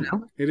worth mentioning.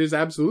 It is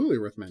absolutely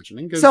worth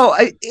mentioning. So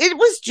it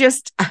was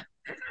just, now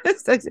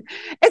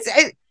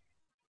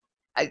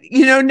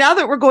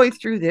that we're going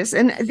through this,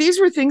 and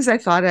these were things I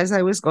thought as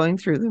I was going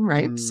through them,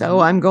 right? So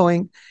I'm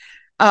going,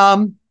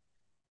 and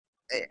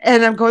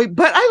I'm going,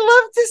 but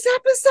I love this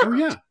episode. Oh,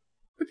 yeah.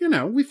 But,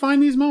 we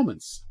find these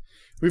moments.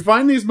 We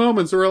find these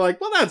moments where we're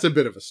like, well, that's a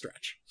bit of a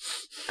stretch.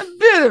 A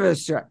bit of a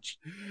stretch.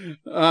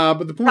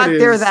 But the point Not is... Not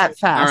there that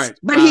fast. All right,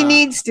 but he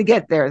needs to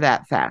get there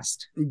that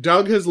fast.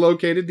 Doug has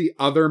located the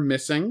other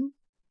missing,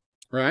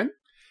 right?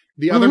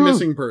 The other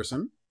missing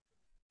person.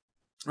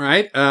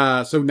 Right?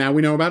 So now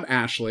we know about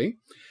Ashley.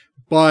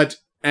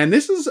 And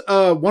this is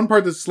one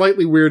part that's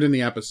slightly weird in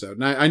the episode.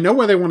 And I know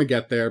why they want to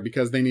get there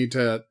because they need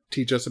to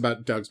teach us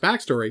about Doug's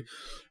backstory.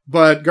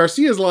 But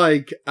Garcia's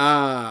like,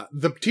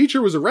 the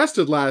teacher was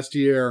arrested last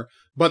year,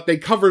 but they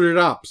covered it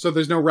up. So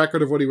there's no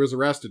record of what he was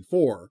arrested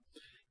for.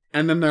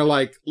 And then they're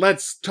like,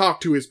 let's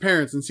talk to his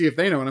parents and see if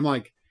they know. And I'm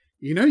like,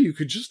 you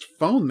could just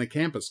phone the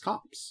campus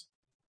cops.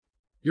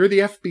 You're the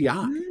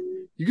FBI.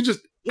 You could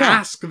just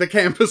ask the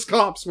campus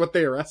cops what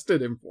they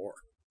arrested him for.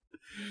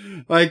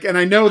 And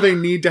I know they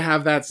need to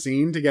have that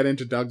scene to get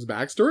into Doug's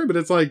backstory, but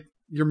it's like,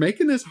 you're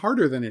making this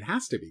harder than it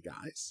has to be,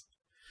 guys.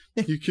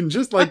 You can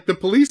just, the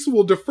police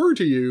will defer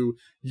to you.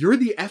 You're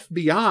the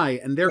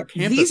FBI, and they're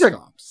campus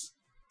cops.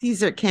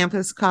 These are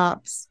campus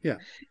cops. Yeah.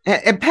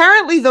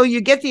 Apparently, though,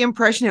 you get the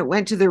impression it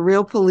went to the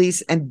real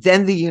police, and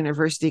then the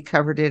university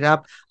covered it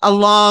up,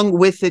 along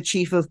with the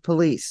chief of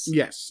police.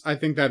 Yes, I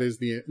think that is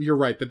you're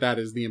right, that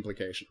is the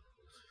implication.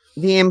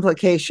 The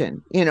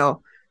implication,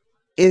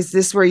 is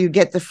this where you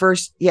get the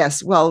first?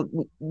 Yes. Well,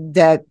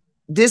 that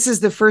this is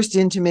the first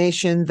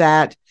intimation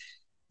that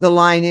the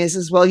line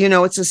is, well,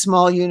 it's a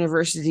small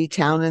university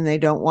town and they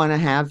don't want to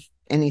have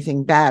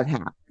anything bad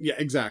happen. Yeah,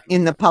 exactly.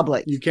 In the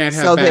public. You can't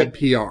have bad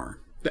PR.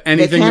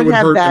 Anything that would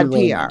hurt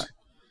enrollment. PR.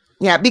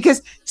 Yeah,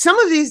 because some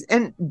of these,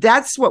 and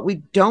that's what we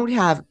don't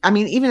have. I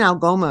mean, even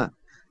Algoma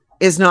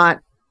is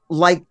not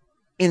like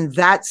in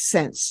that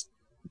sense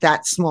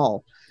that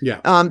small.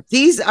 Yeah.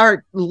 These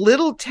are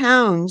little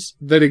towns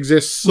that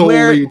exist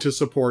solely to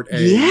support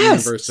a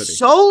university.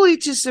 Solely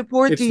to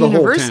support the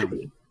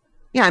university.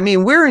 Yeah, I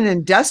mean, we're an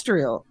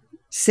industrial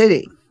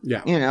city.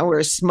 Yeah. We're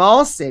a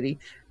small city,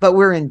 but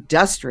we're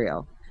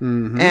industrial.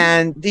 Mm-hmm.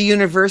 And the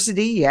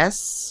university,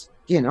 yes,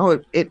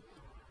 it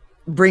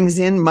brings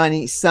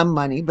in some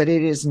money, but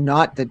it is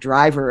not the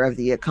driver of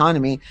the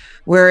economy.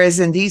 Whereas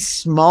in these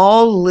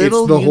small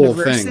little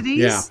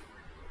universities,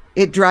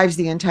 it drives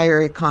the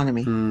entire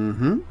economy.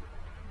 Mm-hmm.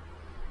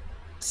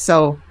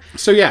 So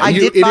yeah,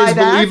 it is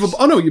believable.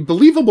 Oh no,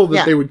 believable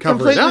that they would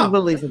cover it up.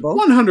 Believable.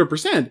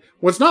 100%.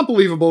 What's not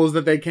believable is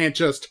that they can't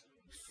just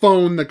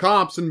phone the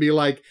cops and be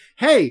like,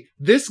 hey,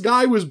 this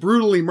guy was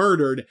brutally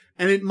murdered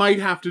and it might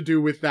have to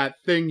do with that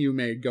thing you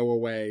made go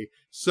away.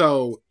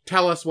 So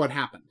tell us what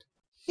happened.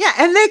 Yeah.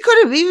 And they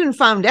could have even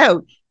found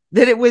out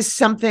that it was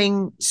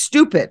something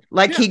stupid.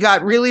 Like he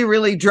got really,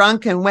 really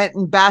drunk and went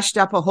and bashed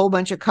up a whole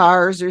bunch of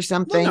cars or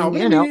something. Well,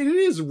 no, it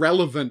is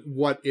relevant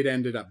what it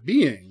ended up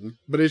being,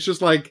 but it's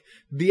just like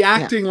the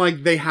acting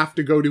like they have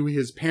to go to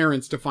his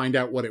parents to find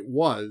out what it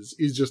was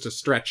is just a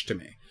stretch to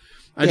me.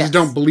 I just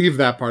don't believe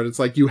that part. It's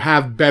like you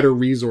have better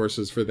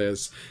resources for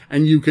this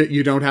and you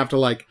don't have to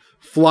like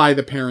fly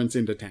the parents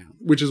into town,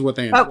 which is what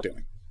they end up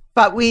doing.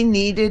 But we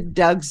needed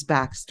Doug's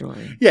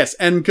backstory. Yes,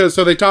 and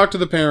so they talk to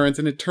the parents,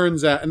 and it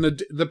turns out, and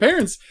the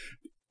parents,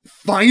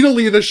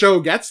 finally the show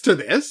gets to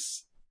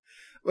this.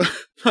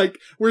 Like,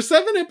 we're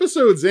 7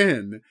 episodes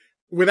in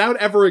without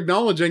ever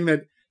acknowledging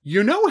that,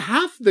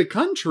 half the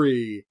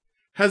country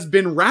has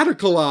been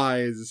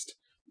radicalized.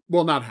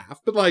 Well, not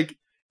half, but like,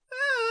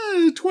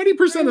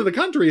 20% of the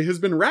country has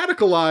been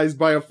radicalized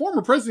by a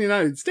former president of the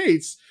United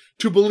States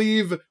to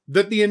believe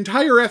that the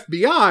entire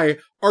FBI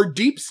are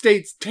deep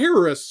state's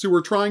terrorists who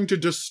are trying to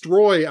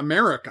destroy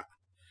America.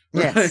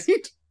 Right?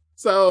 Yes.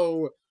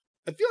 So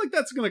I feel like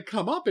that's going to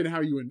come up in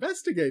how you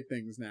investigate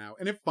things now.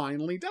 And it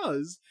finally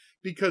does,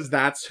 because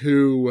that's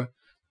who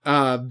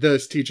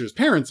this teacher's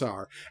parents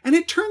are. And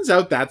it turns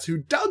out that's who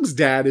Doug's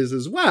dad is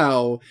as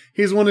well.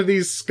 He's one of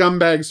these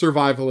scumbag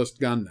survivalist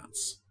gun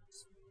nuts.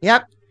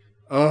 Yep.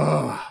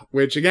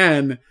 Which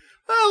again,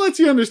 lets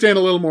you understand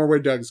a little more where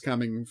Doug's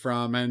coming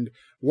from and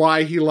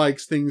why he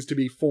likes things to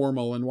be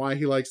formal and why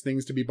he likes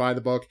things to be by the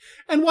book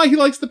and why he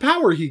likes the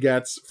power he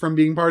gets from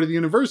being part of the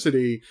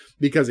university,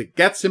 because it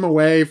gets him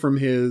away from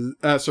the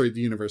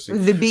university,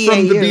 from the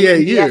BAU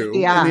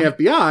and the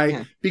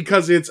FBI,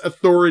 because it's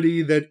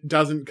authority that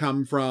doesn't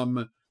come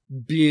from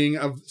being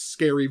a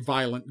scary,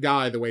 violent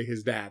guy the way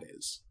his dad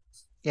is.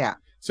 Yeah.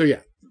 So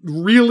yeah,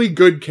 really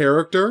good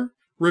character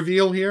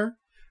reveal here.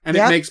 And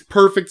it makes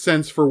perfect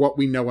sense for what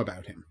we know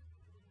about him.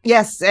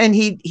 Yes, and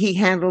he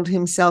handled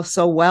himself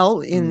so well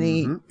in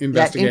the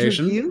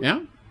investigation. That interview. Yeah.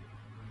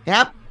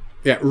 Yep.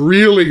 Yeah,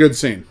 really good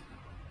scene.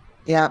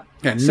 Yep.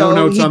 Yeah, no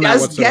notes on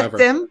that whatsoever. He does get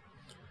them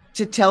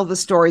to tell the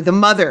story. The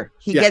mother.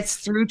 He gets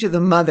through to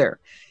the mother,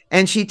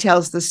 and she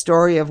tells the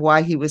story of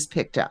why he was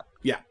picked up.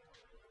 Yeah.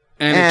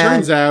 And it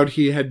turns out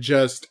he had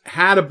just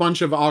had a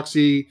bunch of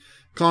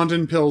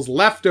OxyContin pills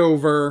left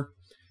over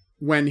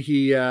when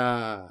he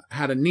had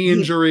a knee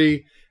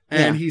injury.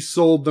 And he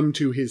sold them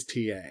to his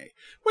TA,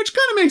 which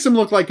kind of makes him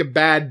look like a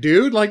bad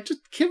dude. Like,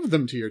 just give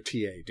them to your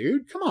TA,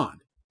 dude. Come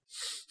on.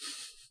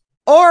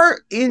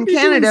 Or in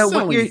Canada,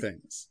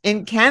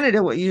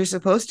 what you're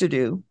supposed to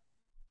do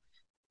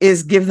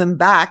is give them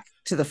back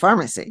to the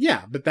pharmacy.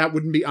 Yeah, but that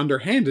wouldn't be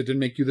underhanded and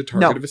make you the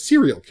target of a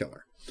serial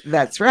killer.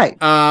 That's right.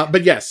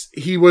 But yes,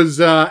 he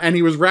was, and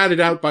he was ratted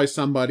out by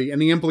somebody,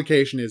 and the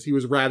implication is he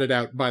was ratted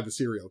out by the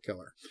serial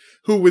killer,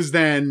 who was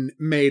then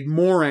made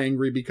more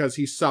angry because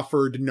he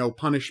suffered no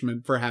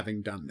punishment for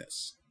having done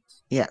this.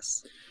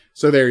 Yes.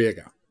 So there you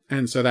go.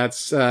 And so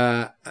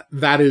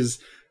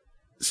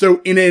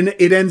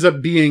it ends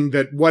up being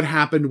that what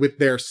happened with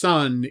their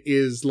son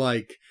is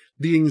like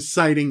the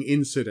inciting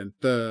incident,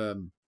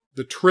 the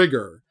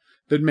trigger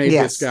that made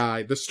this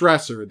guy, the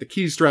stressor, the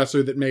key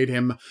stressor that made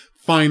him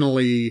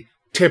finally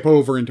tip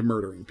over into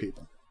murdering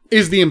people,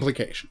 is the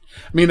implication.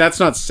 I mean, that's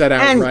not set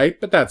out right,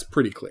 but that's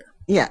pretty clear.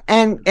 Yeah,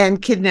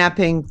 and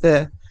kidnapping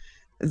the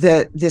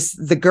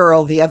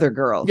other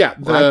girl. Yeah,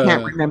 I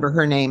can't remember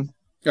her name.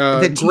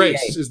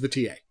 Grace is the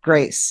TA.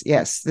 Grace,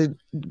 yes, the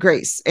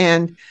Grace,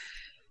 and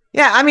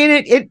I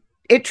mean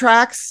it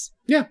tracks.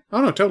 Yeah,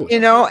 oh no, totally.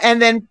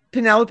 And then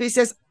Penelope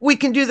says we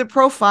can do the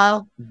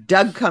profile.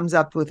 Doug comes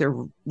up with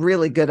a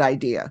really good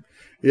idea.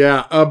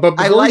 Yeah, but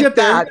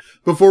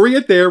before we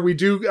get there, we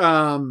do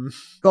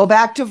go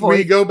back to Voight.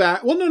 We go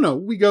back. Well, no,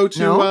 we go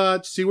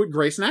to see what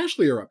Grace and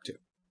Ashley are up to.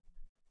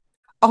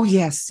 Oh,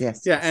 yes.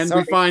 Yeah, and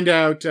we find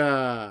out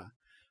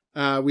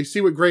we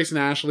see what Grace and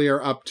Ashley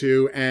are up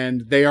to,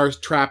 and they are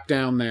trapped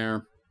down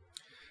there.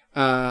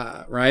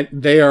 Right?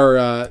 They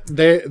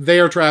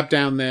are trapped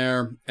down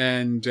there,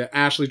 and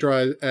Grace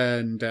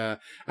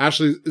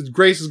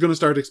is going to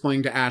start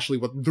explaining to Ashley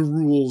what the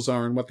rules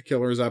are and what the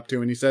killer is up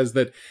to, and he says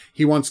that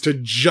he wants to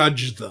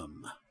judge them.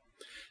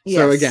 Yes.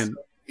 So again,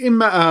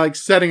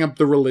 setting up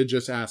the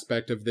religious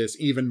aspect of this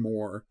even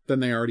more than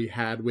they already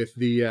had with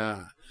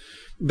the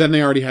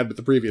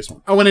previous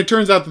one. Oh, and it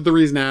turns out that the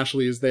reason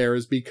Ashley is there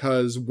is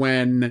because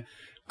when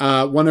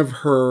one of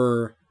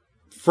her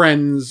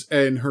friends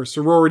in her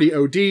sorority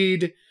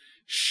OD'd,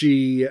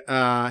 she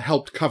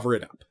helped cover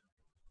it up.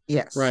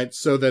 Yes. Right,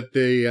 so that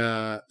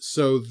the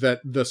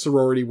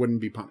sorority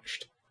wouldn't be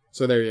punished.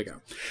 So there you go.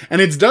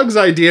 And it's Doug's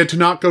idea to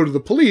not go to the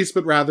police,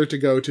 but rather to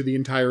go to the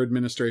entire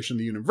administration of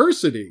the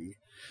university,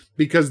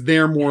 because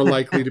they're more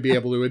likely to be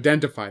able to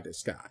identify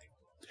this guy.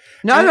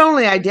 Not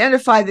only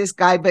identify this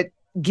guy, but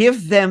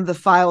give them the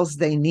files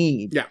they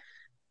need. Yeah.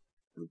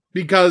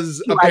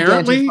 Because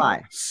apparently,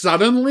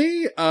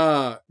 suddenly,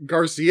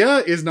 Garcia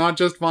is not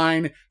just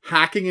fine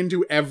hacking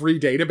into every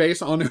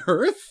database on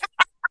Earth.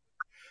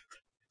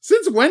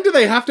 Since when do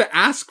they have to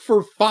ask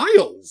for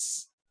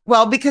files?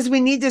 Well, because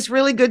we need this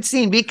really good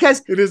scene.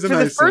 Because it is for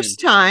the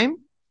first time,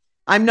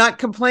 I'm not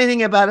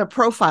complaining about a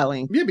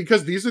profiling. Yeah,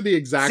 because these are the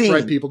exact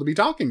right people to be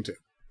talking to.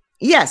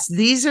 Yes,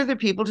 these are the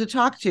people to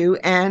talk to,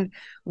 and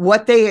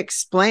what they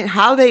explain,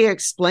 how they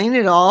explain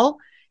it all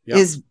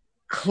is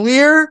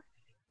clear,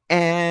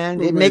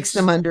 and it makes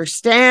them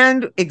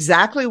understand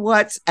exactly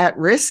what's at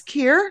risk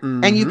here.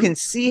 Mm-hmm. And you can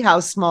see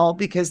how small,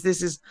 because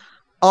this is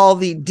all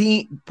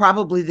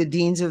probably the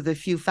deans of the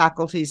few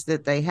faculties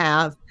that they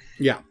have.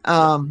 Yeah.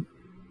 So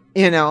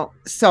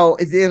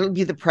it'll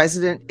be the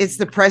president. It's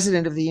the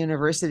president of the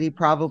university,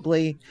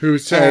 probably, who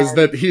says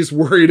that he's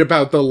worried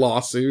about the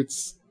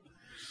lawsuits.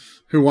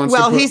 Who wants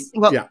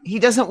to he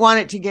doesn't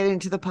want it to get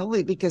into the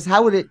public, because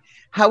how would it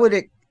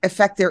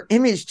affect their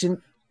image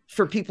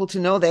for people to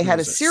know they had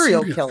a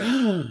serial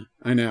killer?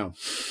 I know.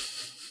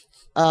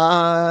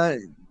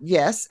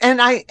 Yes.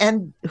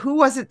 And who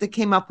was it that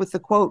came up with the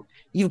quote,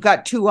 "You've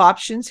got two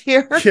options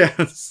here"?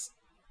 Yes.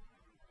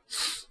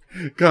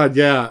 God,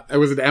 yeah.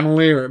 Was it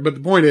Emily? But the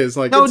point is,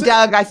 like, no,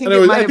 Doug. I think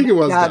it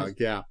was Doug.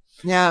 Yeah.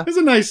 Yeah. It's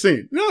a nice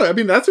scene. No, I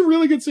mean, that's a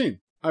really good scene.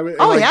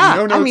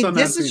 No notes on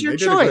this is your they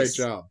choice. Did a great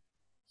job.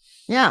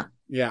 Yeah.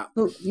 Yeah.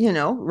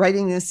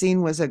 Writing this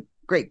scene was a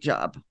great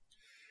job.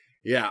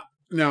 Yeah.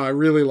 No, I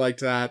really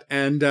liked that.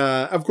 And,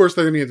 of course,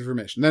 they're going to get the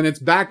information. Then it's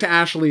back to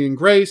Ashley and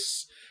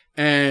Grace.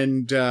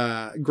 And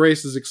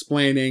Grace is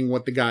explaining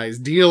what the guy's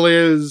deal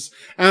is.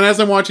 And as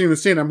I'm watching the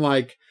scene, I'm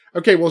like,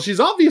 okay, well, she's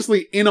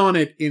obviously in on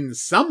it in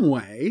some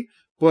way,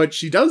 but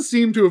she does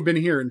seem to have been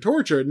here and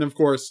tortured. And, of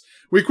course,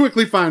 we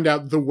quickly find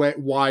out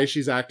why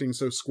she's acting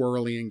so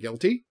squirrely and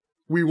guilty.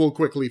 We will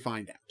quickly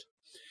find out.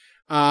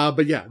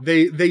 But yeah,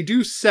 they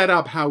do set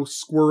up how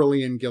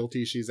squirrely and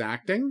guilty she's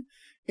acting.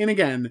 And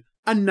again,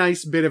 a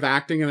nice bit of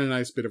acting and a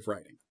nice bit of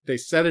writing. They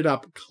set it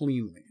up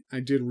cleanly. I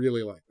did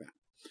really like that.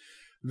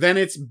 Then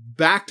it's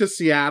back to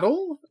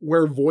Seattle,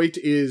 where Voight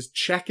is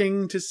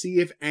checking to see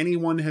if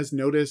anyone has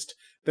noticed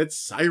that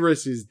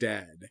Cyrus is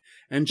dead,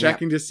 and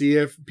checking to see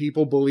if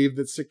people believe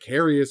that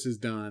Sicarius is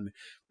done.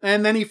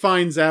 And then he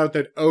finds out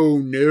that, oh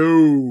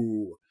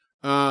no,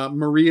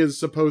 Maria's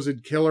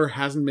supposed killer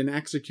hasn't been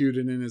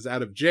executed and is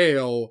out of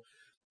jail.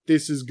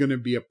 This is going to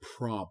be a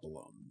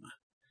problem.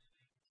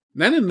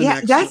 Then in the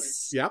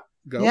next...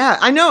 Go. Yeah,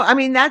 I know. I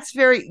mean, that's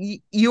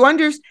very... You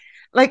understand...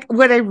 Like,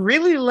 what I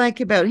really like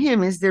about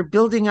him is they're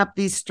building up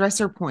these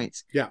stressor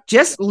points. Yeah.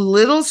 Just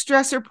little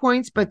stressor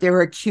points, but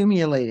they're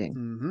accumulating.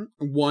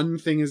 Mm-hmm. One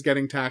thing is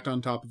getting tacked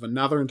on top of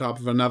another and top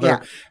of another. Yeah.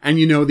 And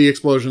you know the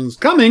explosion's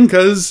coming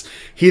because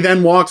he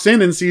then walks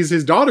in and sees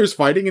his daughters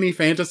fighting, and he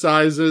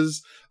fantasizes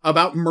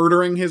about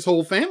murdering his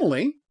whole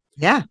family.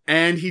 Yeah.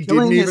 And he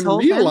didn't even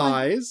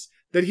realize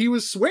that he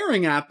was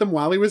swearing at them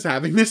while he was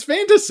having this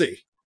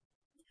fantasy.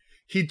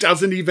 He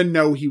doesn't even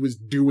know he was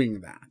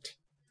doing that.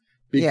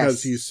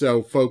 Because he's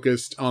so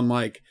focused on,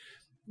 like,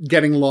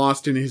 getting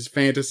lost in his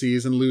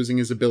fantasies and losing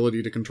his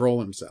ability to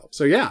control himself.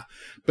 So, yeah.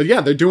 But, yeah,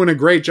 they're doing a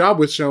great job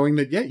with showing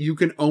that, you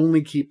can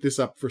only keep this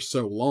up for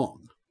so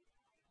long.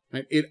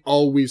 Right? It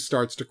always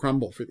starts to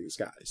crumble for these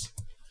guys.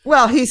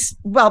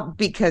 Well,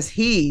 because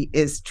he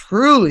is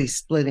truly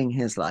splitting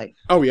his life.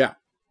 Oh, yeah.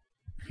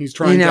 He's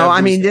trying to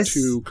have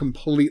two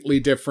completely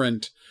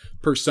different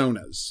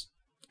personas.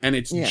 And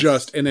it's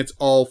and it's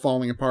all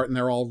falling apart, and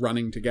they're all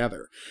running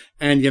together.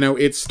 And,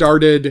 it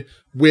started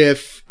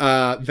with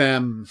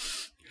them.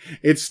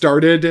 It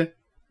started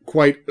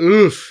quite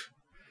with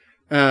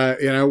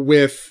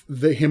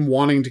him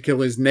wanting to kill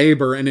his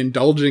neighbor and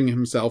indulging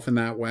himself in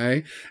that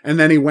way. And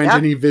then he went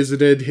and he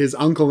visited his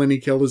uncle, and he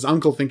killed his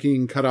uncle thinking he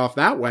can cut off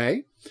that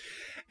way.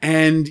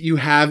 And you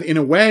have, in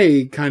a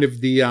way, kind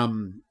of the,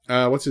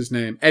 what's his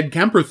name? Ed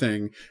Kemper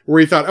thing,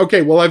 where he thought,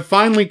 okay, well, I've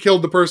finally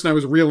killed the person I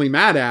was really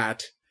mad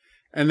at.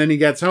 And then he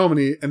gets home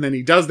and then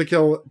he does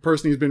the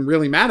person he's been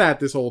really mad at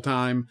this whole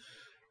time,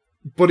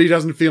 but he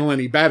doesn't feel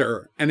any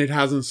better, and it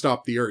hasn't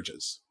stopped the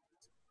urges.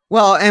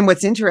 Well, and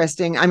what's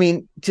interesting, I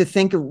mean, to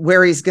think of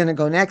where he's going to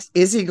go next,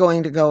 is he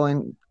going to go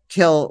and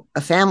kill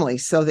a family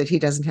so that he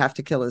doesn't have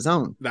to kill his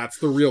own? That's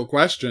the real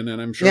question,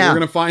 and I'm sure we're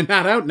going to find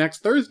that out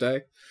next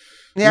Thursday.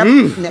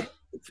 Yep.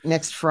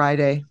 Next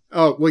Friday.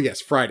 Oh, well, yes,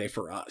 Friday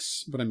for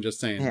us, but I'm just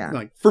saying,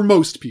 like, for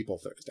most people,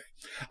 Thursday.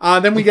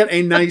 Then we get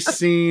a nice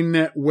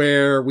scene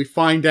where we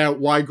find out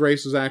why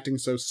Grace was acting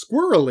so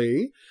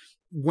squirrely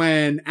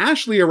when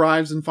Ashley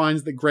arrives and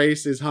finds that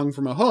Grace is hung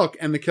from a hook,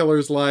 and the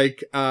killer's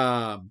like,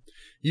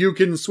 you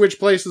can switch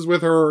places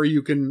with her or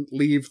you can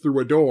leave through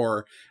a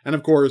door. And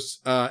of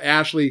course,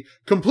 Ashley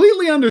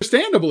completely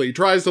understandably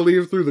tries to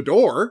leave through the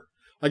door.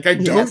 Like, I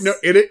don't know.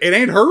 It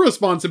ain't her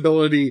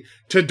responsibility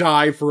to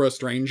die for a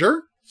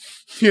stranger.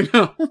 You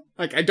know,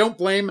 like, I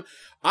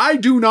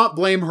do not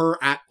blame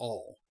her at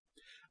all.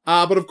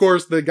 But of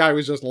course, the guy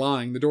was just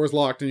lying. The door's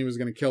locked and he was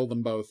going to kill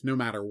them both no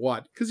matter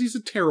what, because he's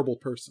a terrible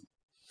person.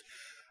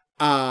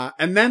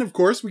 And then, of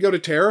course, we go to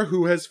Tara,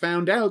 who has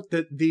found out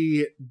that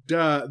the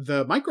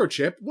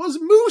microchip was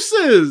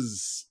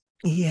Moose's.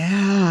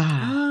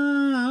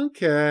 Yeah.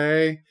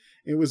 Okay.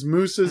 It was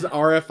Moose's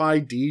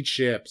RFID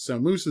chip. So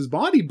Moose's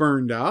body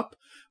burned up,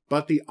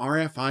 but the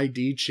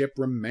RFID chip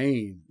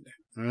remained.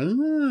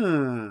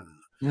 And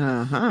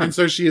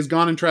so she has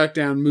gone and tracked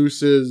down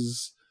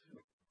Moose's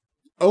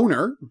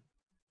owner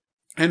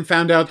and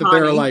found out that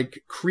there are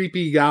like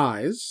creepy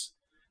guys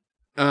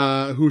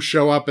who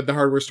show up at the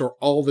hardware store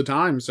all the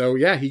time. So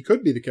yeah, he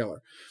could be the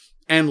killer.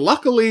 And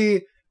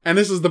luckily, and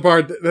this is the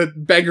part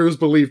that beggars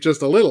belief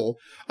just a little,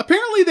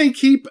 apparently they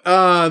keep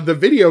the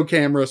video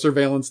camera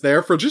surveillance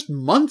there for just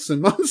months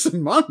and months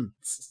and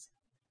months.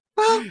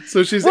 Well,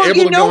 so she's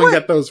able to go and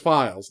get those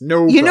files.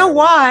 No, you know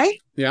why?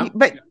 Yeah,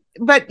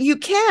 but you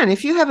can,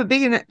 if you have a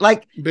big enough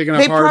hard drive.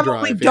 They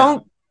probably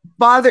don't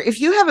bother. If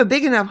you have a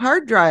big enough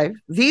hard drive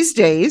these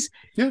days,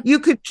 you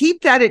could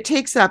keep that. It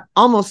takes up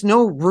almost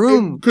no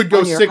room. It could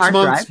go 6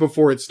 months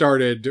before it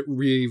started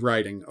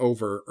rewriting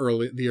over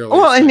the early.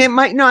 Well, and it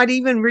might not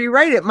even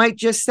rewrite. It might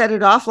just set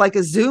it off like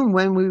a Zoom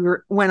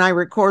when I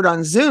record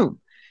on Zoom.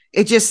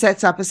 It just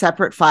sets up a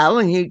separate file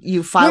and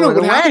you file it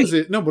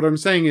away. What I'm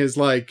saying is,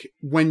 like,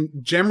 when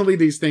generally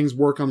these things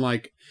work on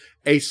like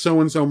a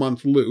so-and-so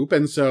month loop,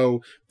 and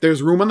so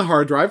there's room on the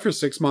hard drive for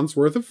 6 months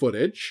worth of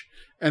footage.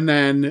 And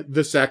then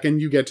the second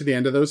you get to the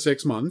end of those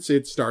 6 months,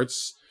 it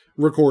starts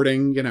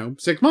recording,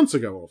 6 months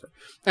ago over.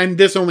 And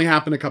this only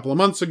happened a couple of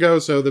months ago,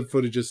 so the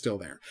footage is still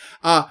there.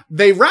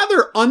 They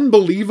rather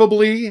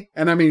unbelievably,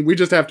 and I mean, we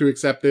just have to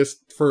accept this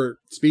for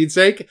speed's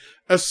sake,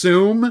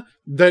 assume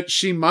that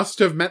she must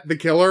have met the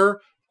killer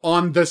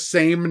on the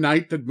same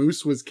night that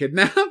Moose was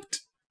kidnapped.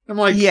 I'm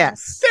like,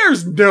 yes,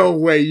 there's no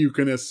way you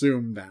can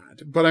assume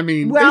that. But I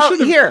mean,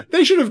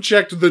 they should have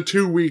checked the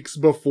 2 weeks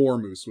before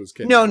Moose was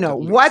kidnapped. No.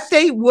 What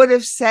they would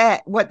have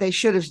said, what they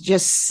should have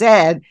just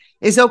said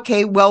is,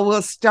 okay, well,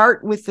 we'll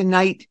start with the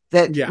night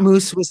that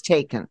Moose was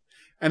taken.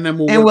 And then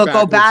we'll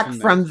go back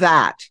from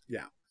that.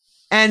 Yeah.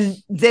 And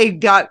they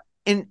got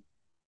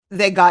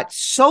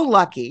so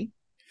lucky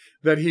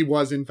that he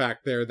was in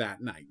fact there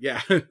that night.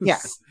 Yeah. Yeah.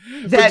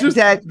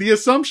 That the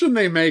assumption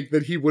they make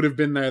that he would have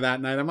been there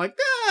that night, I'm like,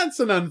 that's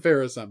an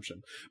unfair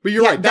assumption. But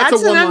you're right.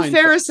 That's an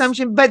unfair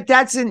assumption, but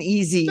that's an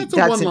easy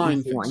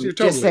one. You're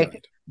totally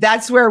right.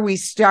 That's where we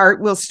start.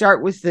 We'll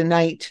start with the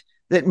night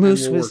that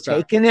Moose was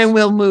taken, and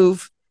we'll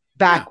move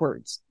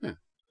backwards. Yeah.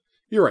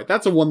 You're right.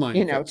 That's a one-line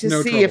fix.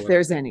 To see if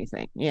there's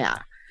anything. Yeah.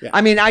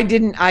 I mean, I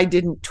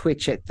didn't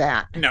twitch at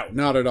that. No,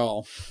 not at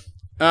all.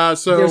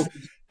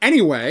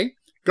 Anyway,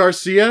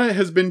 Garcia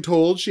has been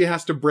told she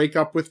has to break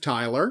up with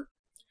Tyler.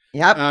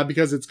 Yep.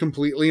 Because it's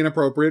completely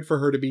inappropriate for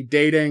her to be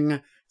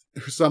dating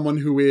someone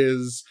who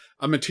is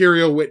a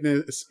material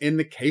witness in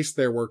the case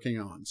they're working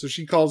on. So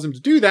she calls him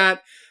to do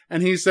that,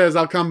 and he says,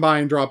 I'll come by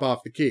and drop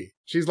off the key.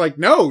 She's like,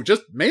 no,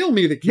 just mail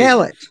me the key.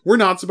 Mail it. We're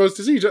not supposed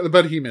to see each other.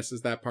 But he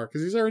misses that part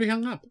because he's already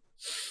hung up.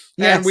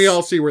 Yes. And we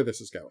all see where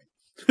this is going.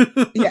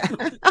 Yeah.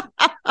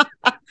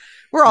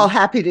 We're all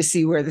happy to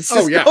see where this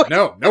is going. Oh,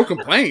 yeah. No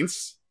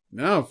complaints.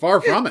 No, far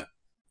from it.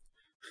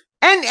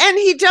 And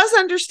he does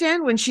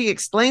understand when she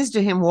explains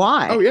to him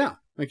why. Oh, yeah.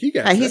 Like, he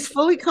gets it. He's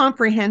fully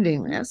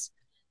comprehending this.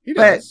 He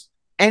does.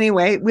 But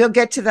anyway, we'll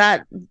get to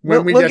that.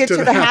 We'll get to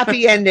the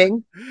happy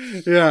ending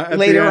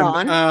later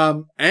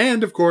on.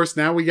 And, of course,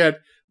 now we get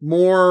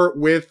more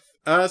with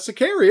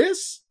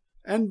Sicarius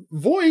and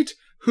Voight,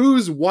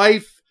 whose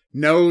wife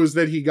knows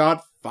that he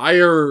got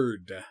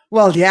fired.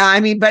 Well, yeah, I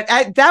mean, but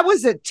that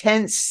was a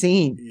tense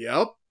scene.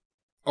 Yep.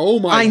 Oh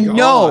my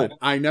God.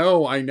 I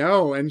know.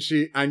 And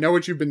I know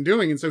what you've been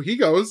doing. And so he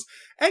goes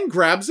and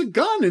grabs a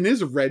gun and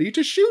is ready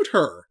to shoot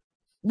her.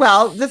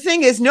 Well, the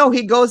thing is, no,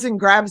 he goes and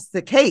grabs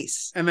the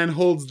case. And then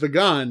holds the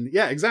gun.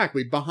 Yeah,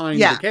 exactly.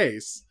 Behind the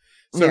case.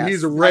 So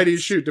he's ready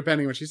to shoot,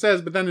 depending on what she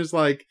says. But then it's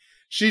like,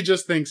 she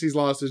just thinks he's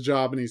lost his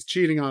job and he's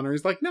cheating on her.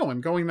 He's like, no,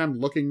 I'm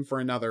looking for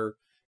another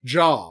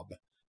job.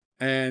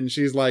 And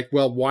she's like,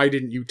 well, why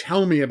didn't you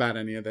tell me about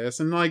any of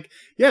this? And like,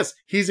 yes,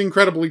 he's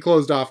incredibly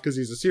closed off because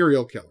he's a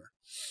serial killer.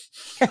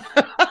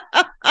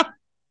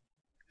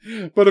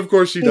 But of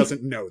course, she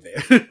doesn't know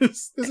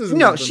this. This is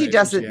no, she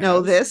doesn't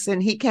know this,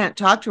 and he can't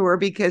talk to her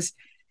because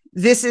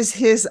this is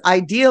his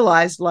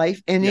idealized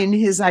life, and in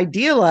his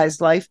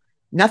idealized life,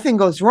 nothing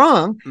goes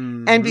wrong.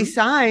 Mm-hmm. And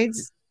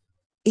besides,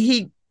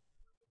 he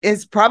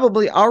is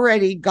probably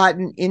already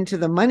gotten into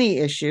the money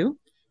issue.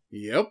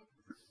 Yep.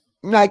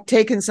 Like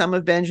taking some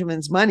of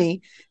Benjamin's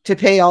money to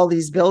pay all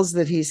these bills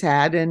that he's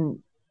had and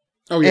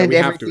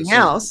everything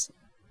else.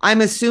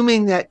 I'm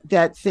assuming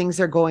that things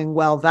are going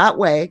well that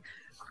way.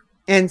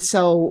 And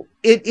so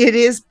it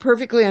is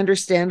perfectly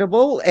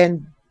understandable.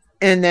 And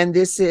then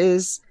this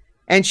is,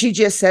 and she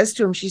just says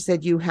to him, she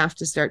said, you have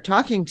to start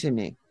talking to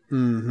me.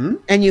 Mm-hmm.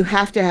 And you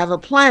have to have a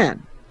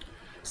plan.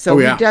 So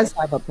he does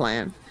have a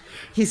plan.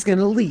 He's going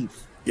to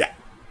leave. Yeah.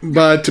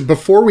 But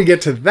before we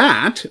get to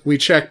that, we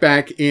check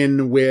back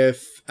in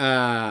with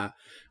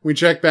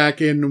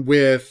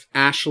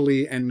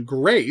Ashley and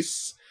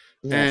Grace.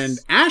 Yes. And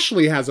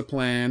Ashley has a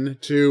plan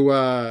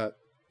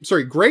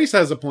Grace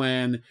has a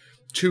plan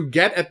to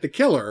get at the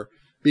killer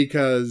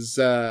because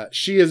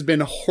she has been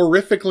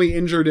horrifically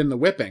injured in the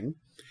whipping.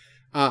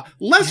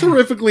 Less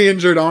horrifically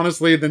injured,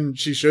 honestly, than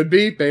she should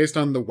be based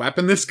on the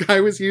weapon this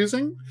guy was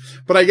using.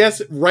 But I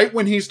guess right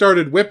when he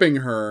started whipping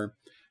her,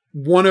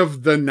 one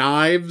of the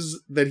knives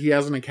that he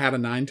has in A Cat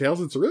of Nine Tails,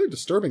 it's a really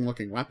disturbing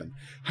looking weapon,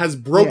 has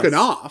broken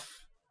off.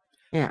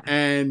 Yeah.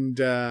 And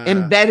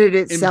embedded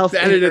itself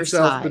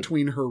side.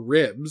 Between her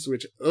ribs,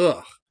 which,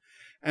 ugh.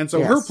 And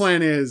so her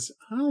plan is,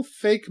 I'll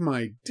fake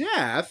my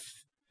death,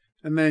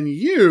 and then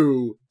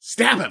you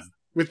stab him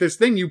with this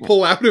thing you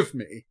pull out of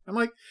me. I'm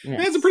like,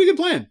 man, it's a pretty good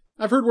plan.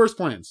 I've heard worse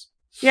plans.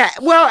 Yeah.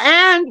 Well,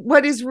 and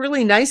what is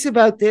really nice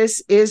about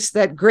this is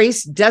that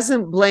Grace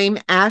doesn't blame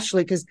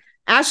Ashley because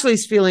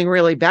Ashley's feeling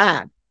really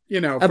bad,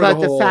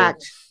 about the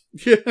fact,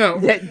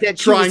 that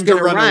trying to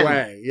run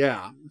away.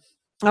 Yeah.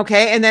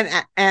 Okay.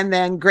 And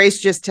then Grace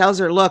just tells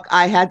her, look,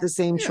 I had the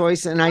same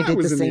choice and I did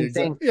the same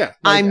thing. Yeah.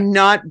 Like, I'm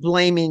not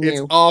blaming you.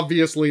 It's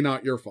obviously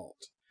not your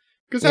fault.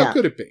 Because how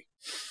could it be?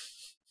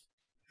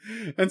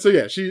 And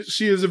so,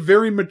 she is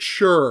very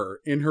mature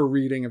in her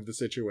reading of the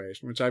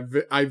situation, which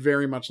I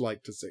very much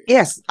like to see.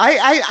 Yes.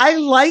 I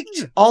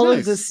liked all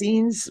of the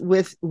scenes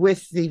with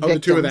the victims. The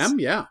two of them?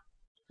 Yeah.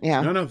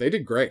 Yeah. No, they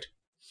did great.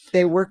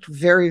 They worked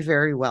very,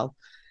 very well.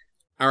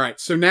 All right.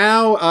 So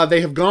now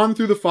they have gone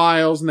through the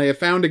files and they have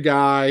found a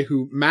guy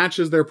who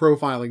matches their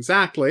profile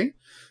exactly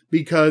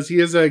because he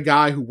is a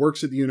guy who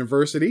works at the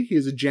university. He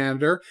is a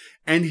janitor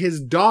and his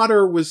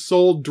daughter was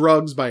sold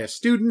drugs by a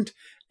student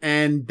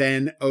and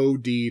then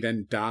OD'd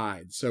and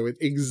died. So it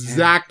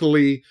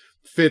exactly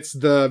fits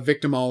the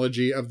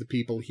victimology of the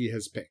people he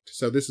has picked.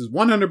 So this is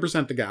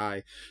 100% the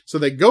guy. So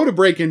they go to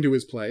break into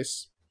his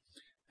place.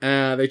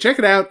 They check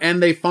it out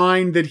and they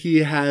find that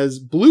he has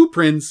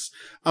blueprints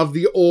of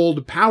the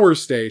old power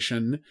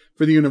station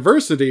for the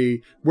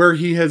university where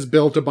he has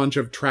built a bunch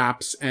of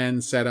traps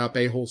and set up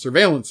a whole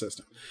surveillance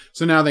system.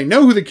 So now they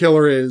know who the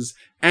killer is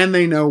and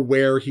they know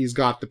where he's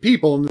got the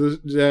people. And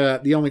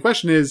the only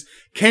question is,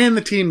 can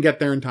the team get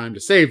there in time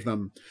to save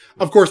them?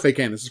 Of course they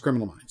can. This is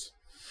Criminal Minds.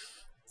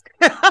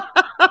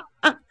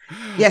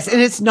 Yes, and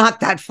it's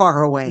not that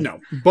far away. No,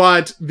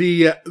 but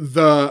the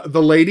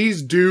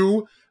ladies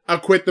do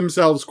acquit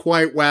themselves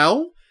quite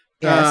well.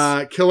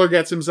 Yes. Killer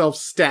gets himself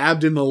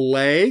stabbed in the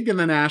leg, and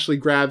then Ashley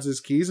grabs his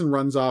keys and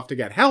runs off to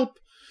get help.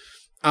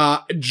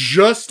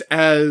 Just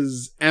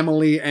as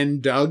Emily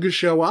and Doug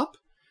show up.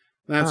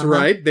 That's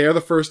right. They're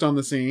the first on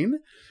the scene.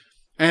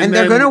 And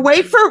they're going to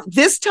wait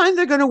this time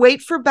they're going to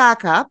wait for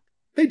backup.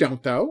 They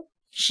don't, though.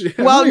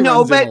 Well,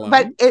 no,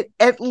 but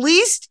at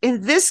least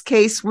in this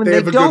case, when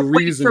they don't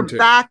wait for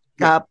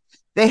backup,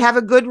 they have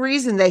a good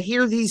reason. They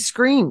hear these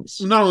screams.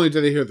 Not only do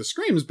they hear the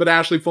screams, but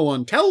Ashley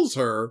full-on tells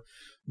her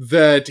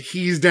that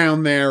he's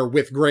down there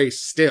with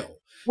Grace still.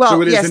 Well,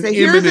 so it is an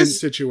imminent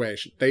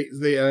situation.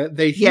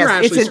 They hear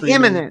Ashley it's screaming.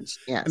 Imminent.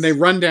 Yes. And they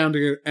run down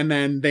and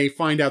then they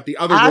find out the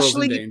other girl's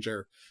in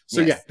danger.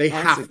 So they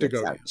have to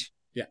go down.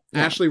 Yeah.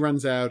 Ashley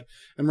runs out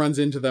and runs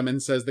into them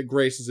and says that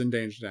Grace is in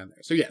danger down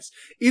there. So yes,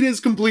 it is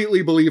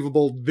completely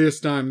believable this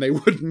time they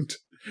wouldn't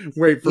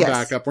wait for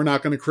backup. We're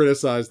not going to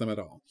criticize them at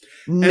all.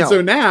 No. And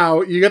so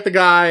now you get the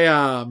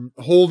guy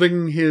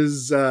holding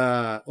his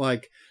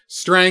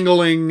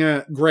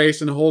strangling Grace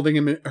and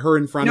holding her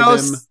in front of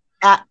him.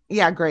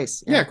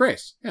 Grace. Yeah,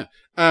 Grace.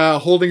 Yeah.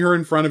 Holding her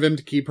in front of him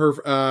to keep her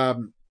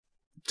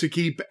to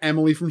keep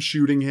Emily from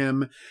shooting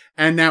him.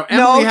 And now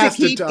Emily has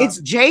to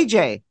it's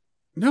JJ.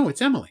 No,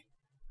 it's Emily.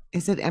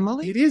 Is it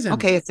Emily? It is Emily.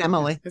 Okay, it's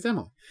Emily. It's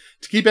Emily.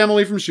 To keep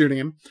Emily from shooting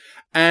him.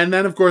 And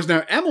then, of course,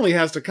 now Emily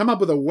has to come up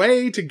with a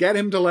way to get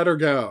him to let her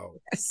go.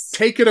 Yes.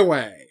 Take it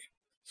away.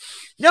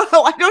 No,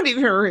 I don't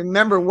even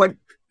remember what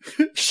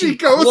she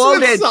goes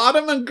with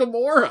Sodom and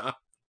Gomorrah.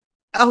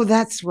 Oh,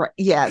 that's right.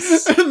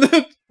 Yes.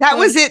 That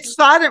was it.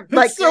 Sodom.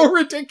 It's so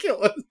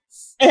ridiculous.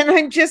 And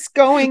I'm just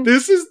going.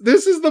 This is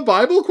the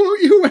Bible quote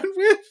you went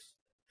with?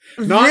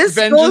 Not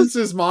vengeance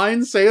is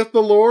mine, saith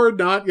the Lord.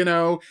 Not,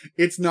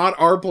 it's not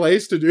our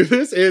place to do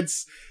this.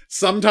 It's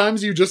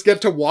sometimes you just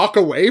get to walk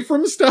away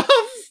from stuff.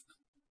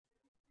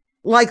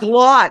 Like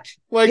Lot.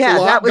 Like Yeah,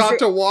 Lot that was got it.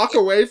 to walk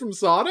away from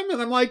Sodom,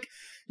 and I'm like,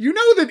 you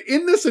know that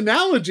in this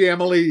analogy,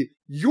 Emily,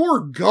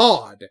 you're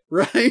God,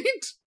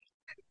 right?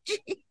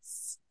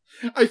 Jeez.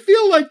 I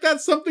feel like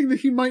that's something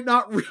that he might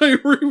not really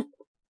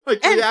And,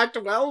 react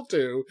well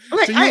to.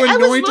 like, To you I was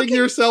anointing looking,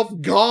 yourself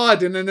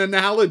God in an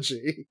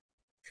analogy.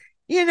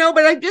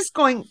 but I'm just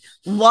going,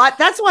 Lot.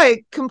 That's why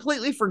I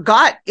completely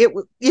forgot it,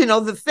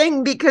 the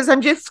thing, because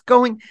I'm just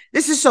going,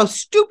 this is so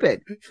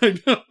stupid. I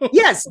know.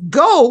 Yes,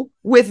 go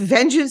with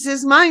vengeance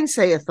is mine,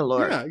 saith the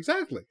Lord. Yeah,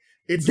 exactly.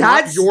 It's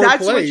not your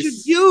That's place.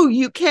 what you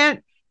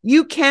do.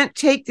 You can't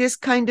take this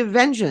kind of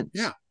vengeance.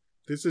 Yeah.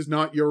 This is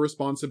not your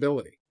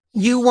responsibility.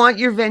 You want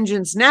your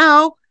vengeance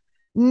now?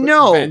 But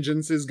No.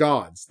 vengeance is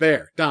God's.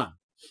 There, done.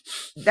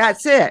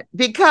 That's it.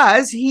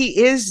 Because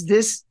he is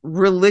this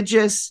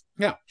religious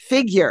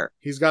figure.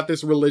 He's got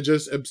this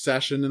religious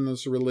obsession and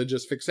this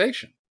religious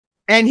fixation.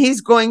 And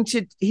he's going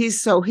to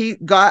he's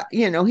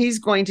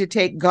going to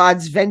take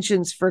God's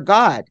vengeance for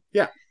God.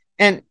 Yeah.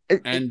 And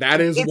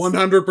that is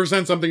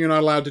 100% something you're not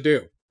allowed to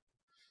do.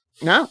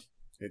 No.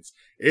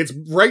 It's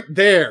right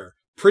there,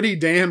 pretty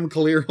damn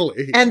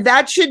clearly. And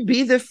that should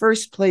be the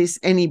first place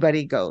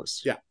anybody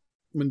goes. Yeah.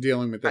 When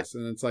dealing with this.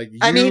 And it's like,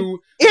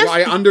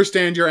 I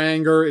understand your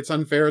anger. It's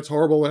unfair. It's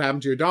horrible what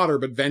happened to your daughter,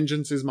 but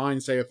vengeance is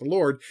mine, saith the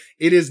Lord.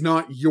 It is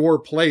not your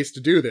place to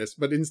do this.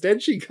 But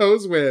instead she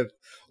goes with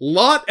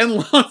Lot and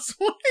Lot's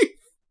wife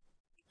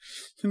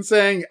and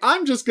saying,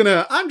 I'm just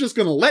gonna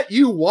let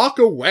you walk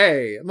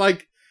away. I'm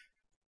like,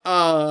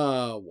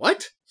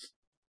 what?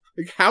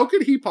 Like, how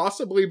could he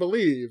possibly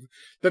believe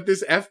that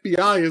this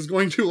FBI is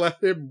going to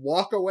let him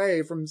walk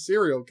away from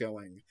serial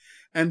killing?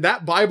 And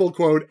that Bible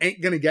quote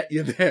ain't gonna get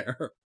you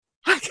there.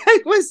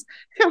 It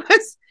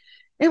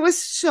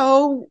was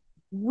so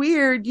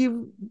weird.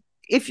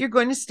 If you're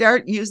going to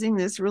start using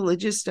this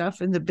religious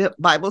stuff and the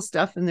Bible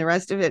stuff and the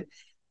rest of it,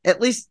 at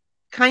least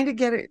kind of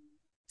get it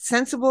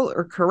sensible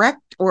or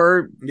correct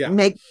or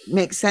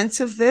make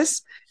sense of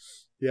this.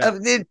 Yeah.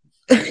 It's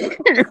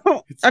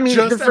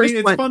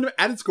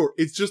at its core,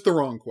 it's just the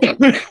wrong quote.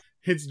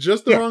 It's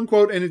just the wrong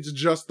quote, and it's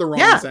just the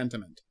wrong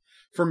sentiment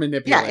for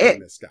manipulating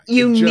this guy.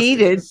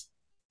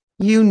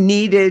 You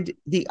needed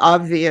the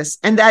obvious,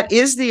 and that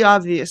is the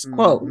obvious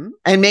quote.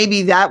 And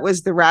maybe that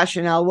was the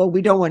rationale. Well,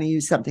 we don't want to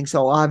use something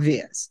so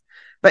obvious,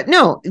 but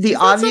no, the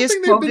obvious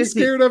something quote they've been is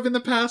scared of in the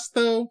past,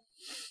 though.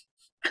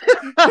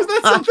 Is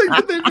that something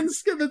that they've been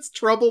scared that's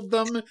troubled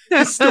them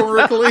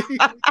historically?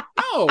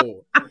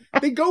 No,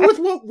 they go with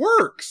what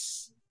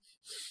works.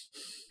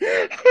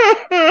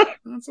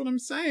 That's what I'm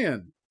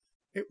saying.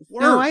 It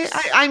works. No,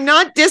 I'm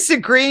not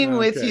disagreeing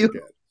with you.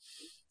 Good.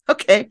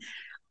 Okay.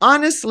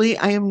 Honestly,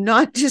 I am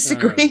not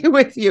disagreeing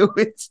with you.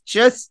 It's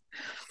just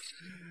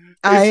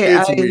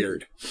it's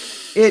weird.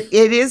 It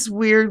is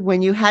weird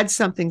when you had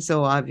something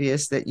so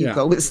obvious that you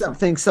go with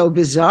something so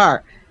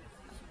bizarre.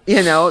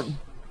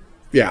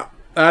 Yeah.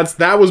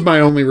 That was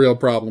my only real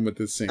problem with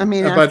this scene. I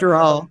mean, after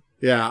all.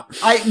 Yeah.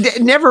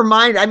 Never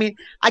mind. I mean,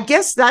 I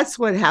guess that's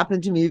what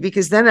happened to me,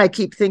 because then I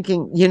keep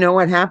thinking,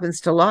 what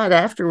happens to Lot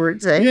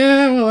afterwards, eh?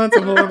 Yeah, well, that's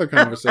a whole other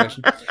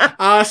conversation.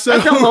 That's a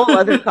whole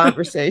other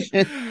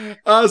conversation.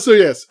 So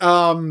yes,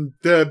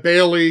 the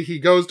Bailey, he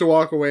goes to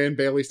walk away and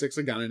Bailey sticks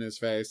a gun in his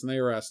face and they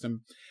arrest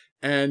him.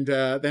 And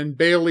then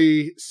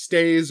Bailey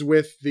stays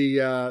with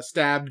the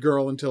stabbed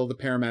girl until the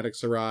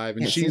paramedics arrive,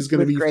 and she's going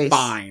to be Grace.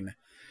 fine.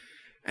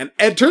 And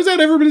it turns out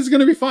everybody's going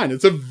to be fine.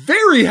 It's a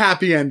very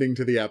happy ending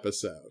to the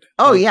episode.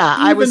 Oh, yeah.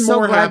 I was so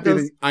glad.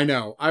 I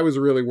know. I was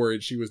really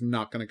worried she was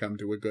not going to come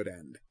to a good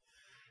end.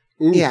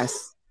 Oof.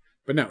 Yes.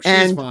 But no,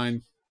 she's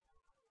fine.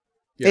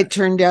 Yeah. It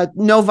turned out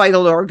no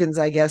vital organs,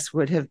 I guess,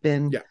 would have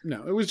been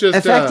it was just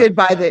affected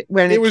by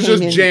when it was came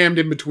just in. jammed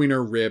in between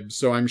her ribs.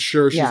 So I'm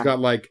sure she's got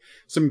like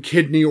some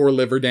kidney or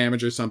liver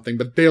damage or something,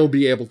 but they'll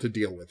be able to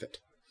deal with it.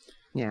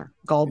 Yeah.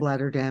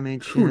 Gallbladder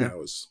damage. Who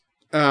knows?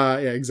 Yeah,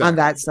 exactly. On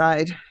that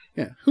side.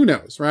 Yeah, who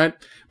knows, right?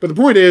 But the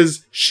point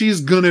is,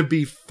 she's gonna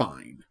be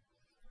fine.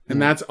 And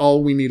that's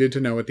all we needed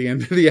to know at the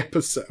end of the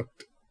episode.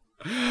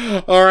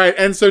 All right,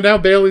 and so now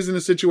Bailey's in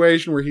a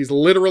situation where he's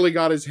literally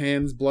got his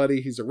hands bloody.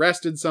 He's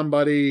arrested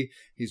somebody.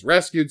 He's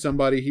rescued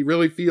somebody. He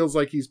really feels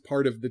like he's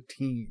part of the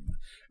team.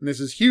 And this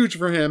is huge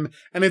for him,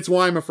 and it's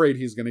why I'm afraid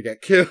he's gonna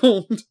get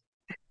killed.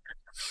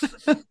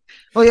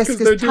 Oh, yes,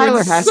 because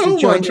Tyler has to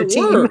join the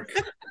team.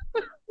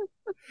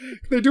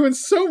 They're doing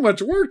so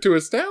much work to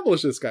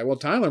establish this guy. Well,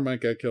 Tyler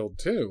might get killed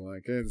too.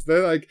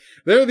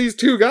 They're these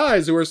two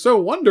guys who are so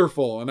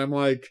wonderful, and I'm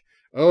like,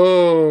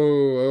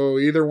 oh,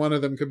 either one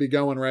of them could be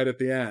going right at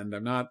the end.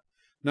 I'm not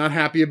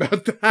happy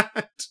about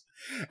that.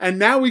 And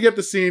now we get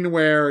the scene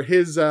where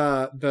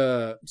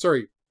Sicarius,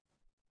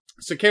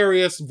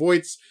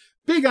 Voight's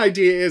big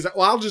idea is,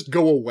 well, I'll just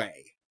go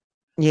away.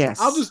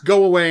 Yes. I'll just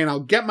go away and I'll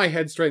get my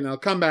head straight and I'll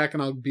come back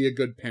and I'll be a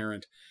good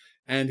parent.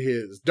 And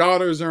his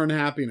daughters are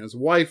unhappy and his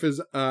wife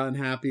is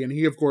unhappy. And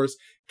he, of course,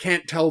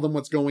 can't tell them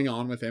what's going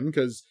on with him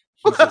because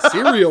he's a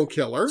serial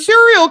killer.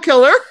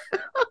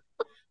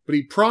 But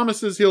he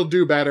promises he'll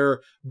do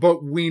better.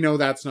 But we know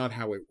that's not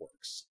how it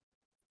works.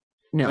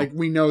 No. Like,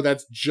 we know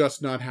that's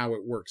just not how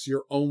it works.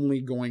 You're only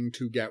going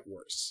to get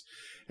worse.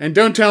 And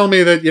don't tell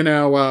me that,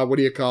 what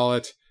do you call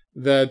it?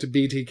 That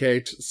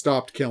BTK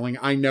stopped killing.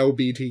 I know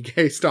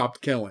BTK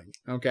stopped killing,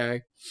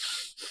 okay?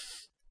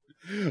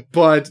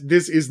 But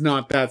this is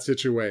not that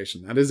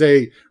situation. That is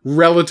a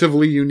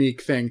relatively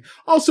unique thing.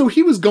 Also,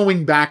 he was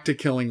going back to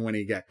killing when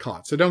he got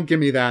caught. So don't give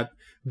me that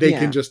they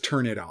can just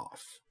turn it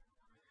off.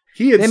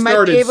 He had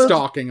started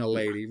stalking a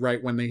lady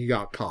right when he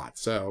got caught.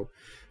 So,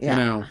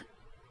 don't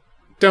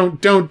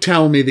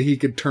tell me that he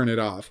could turn it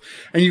off.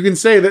 And you can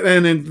say that,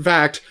 and in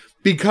fact,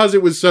 because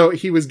it was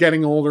he was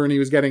getting older and he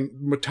was getting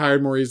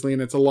tired more easily,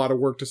 and it's a lot of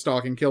work to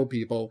stalk and kill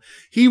people,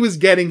 he was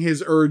getting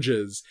his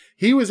urges.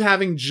 He was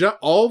having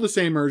all the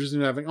same urges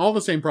and having all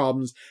the same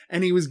problems,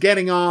 and he was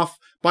getting off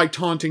by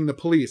taunting the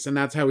police, and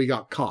that's how he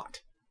got caught.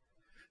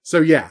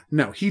 So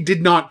he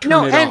did not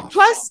turn it off.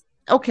 Plus,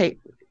 okay,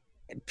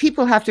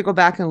 people have to go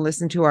back and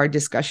listen to our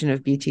discussion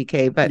of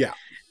BTK, but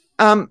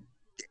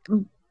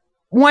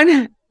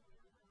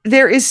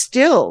there is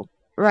still,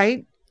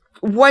 right,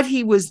 what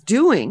he was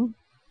doing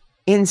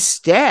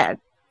instead,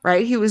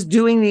 right? He was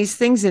doing these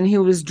things and he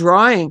was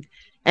drawing,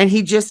 and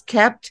he just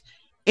kept,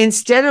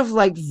 instead of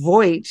like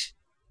Voight,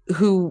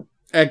 who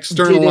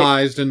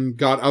externalized and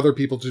got other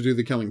people to do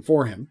the killing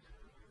for him.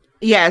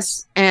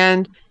 Yes.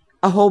 And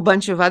a whole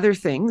bunch of other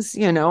things,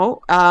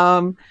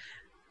 BTK,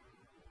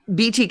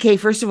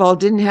 first of all,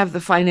 didn't have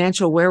the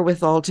financial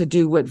wherewithal to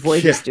do what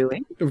Voight is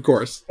doing. Of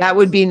course. That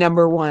would be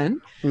number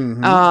one.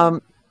 Mm-hmm.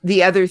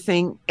 The other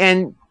thing,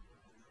 and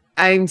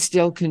I'm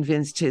still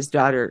convinced his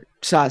daughter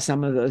saw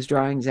some of those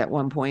drawings at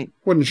one point.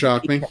 Wouldn't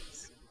shock me.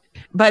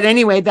 But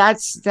anyway,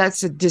 that's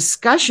a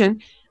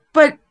discussion.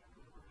 But,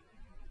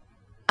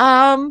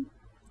 at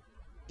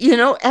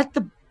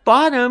the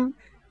bottom,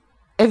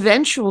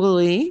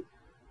 eventually,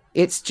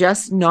 it's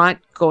just not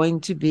going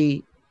to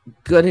be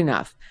good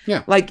enough.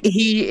 Yeah. Like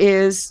he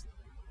is,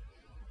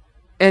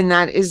 and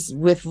that is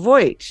with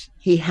Voight.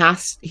 He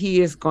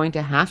is going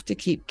to have to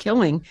keep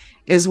killing,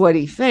 is what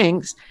he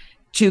thinks,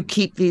 to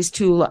keep he's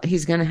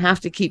going to have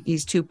to keep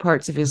these two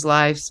parts of his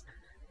lives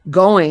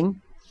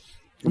going,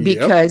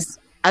 because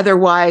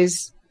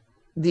otherwise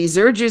these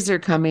urges are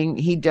coming.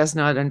 He does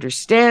not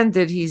understand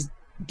that he's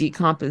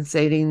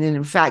decompensating. And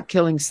in fact,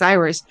 killing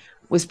Cyrus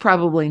was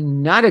probably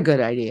not a good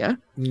idea.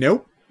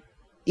 Nope.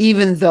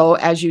 Even though,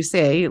 as you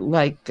say,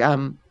 like,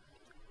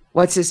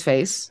 what's his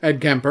face?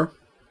 Ed Kemper.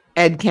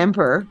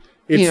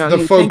 It's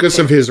the focus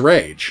of his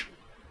rage.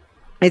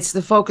 It's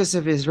the focus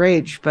of his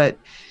rage. But,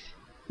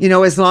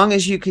 as long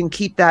as you can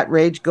keep that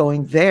rage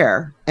going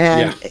there.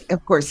 And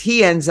of course,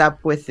 he ends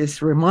up with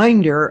this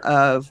reminder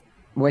of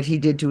what he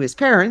did to his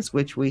parents,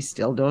 which we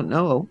still don't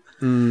know.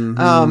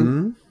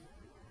 Mm-hmm.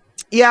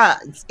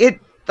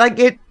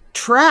 It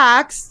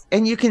tracks.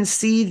 And you can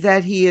see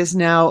that he is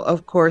now,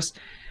 of course,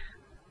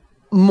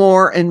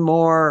 more and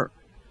more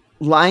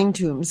lying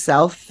to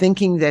himself,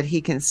 thinking that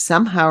he can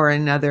somehow or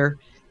another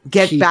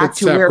get back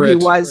to where he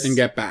was and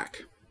get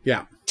back.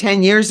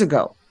 10 years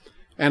ago.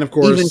 And of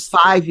course, even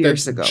 5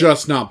 years ago.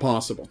 Just not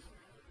possible.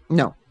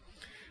 No,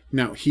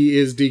 he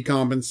is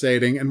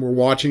decompensating, and we're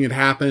watching it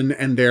happen.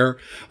 And they're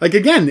like,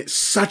 again,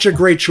 such a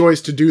great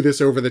choice to do this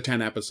over the 10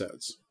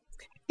 episodes.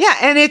 Yeah.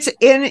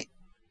 And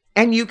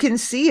and you can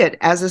see it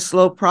as a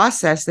slow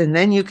process, and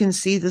then you can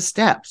see the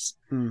steps.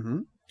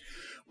 Mm-hmm.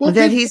 Well,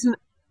 that he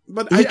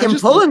can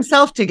pull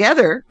himself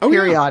together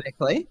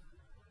periodically.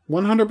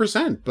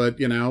 100%. But,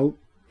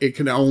 it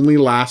can only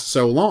last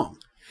so long.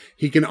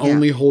 He can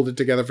only hold it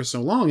together for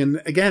so long.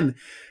 And again,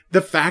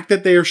 the fact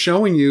that they are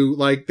showing you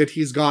like that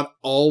he's got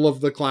all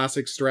of the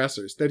classic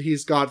stressors, that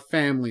he's got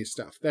family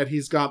stuff, that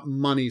he's got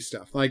money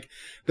stuff. Like,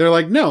 they're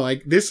like, no,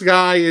 like this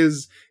guy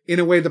is in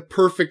a way the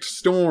perfect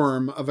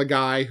storm of a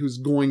guy who's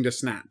going to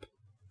snap.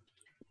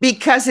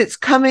 Because it's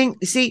coming.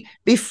 See,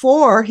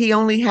 before he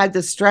only had the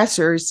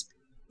stressors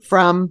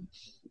from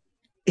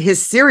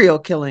his serial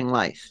killing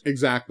life.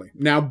 Exactly.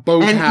 Now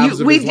both halves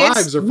of his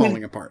lives are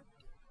falling apart.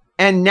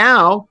 And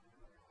now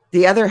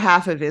the other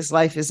half of his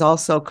life is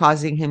also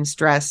causing him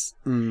stress.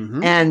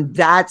 Mm-hmm. And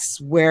that's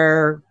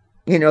where,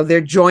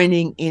 they're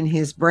joining in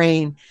his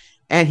brain,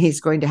 and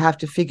he's going to have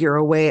to figure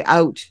a way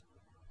out.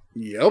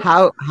 Yep.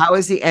 How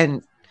is he?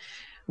 And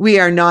we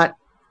are not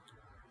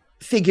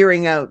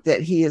figuring out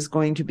that he is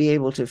going to be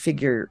able to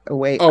figure a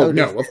way out. Oh,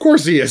 no, of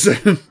course he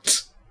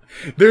isn't.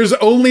 There's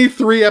only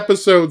 3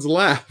 episodes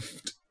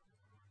left.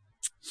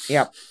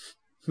 Yep.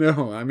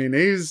 No, I mean,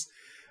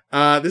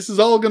 this is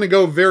all going to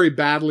go very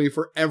badly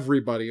for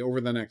everybody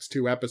over the next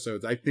 2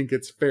 episodes. I think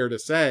it's fair to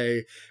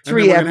say.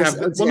 3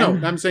 episodes. No,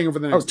 I'm saying over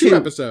the next 2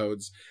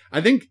 episodes.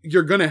 I think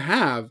you're going to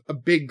have a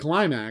big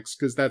climax,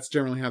 because that's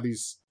generally how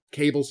these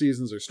cable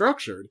seasons are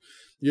structured.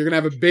 You're going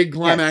to have a big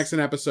climax in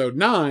episode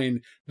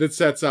 9 that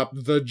sets up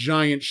the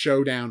giant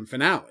showdown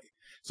finale.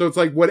 So it's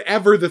like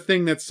whatever the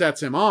thing that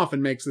sets him off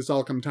and makes this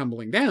all come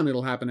tumbling down,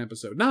 it'll happen in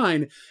episode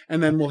 9,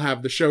 and then we'll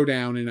have the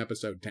showdown in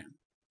episode 10.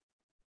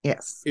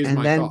 Yes. Is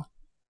my thought.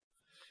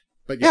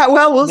 But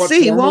we'll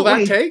see. What form will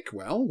that take?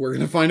 Well, we're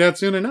going to find out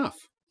soon enough.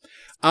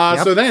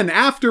 Yep. So then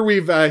after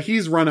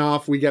he's run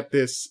off, we get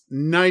this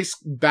nice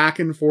back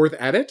and forth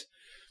edit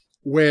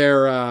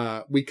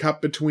where we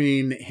cut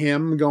between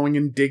him going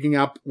and digging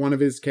up one of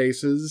his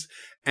cases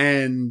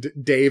and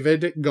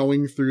David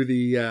going through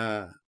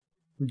the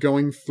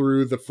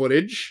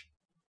footage,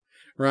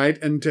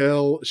 right?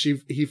 Until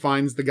he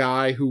finds the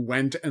guy who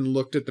went and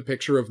looked at the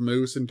picture of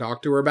Moose and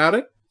talked to her about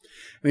it.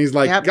 And he's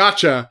like, Yep.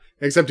 Gotcha.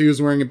 Except he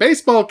was wearing a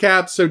baseball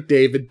cap, so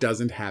David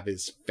doesn't have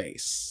his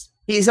face.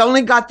 He's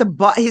only got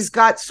he's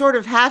got sort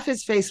of half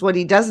his face. What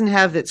he doesn't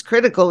have that's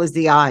critical is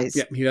the eyes.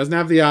 Yeah, he doesn't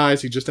have the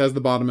eyes. He just has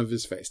the bottom of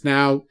his face.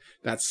 Now,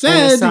 that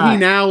said, he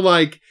now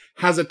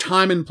has a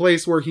time and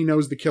place where he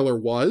knows the killer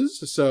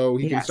was, so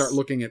he can start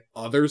looking at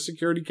other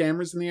security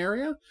cameras in the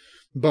area.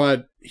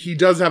 But he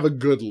does have a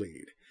good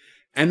lead.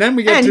 And then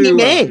we get he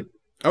may.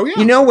 Oh, yeah.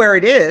 You know where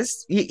it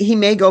is. He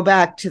may go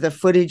back to the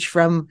footage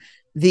from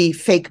the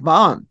fake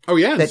bomb. Oh,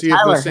 yeah, and see if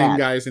Tyler the same had.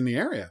 guy's in the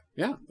area.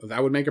 Yeah,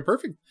 that would make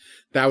perfect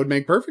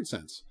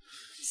sense.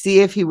 See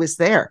if he was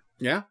there.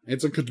 Yeah,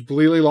 it's a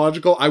completely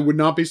logical. I would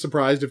not be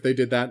surprised if they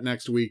did that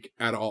next week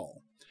at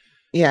all.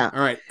 Yeah. All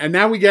right, and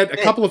now we get a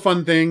couple of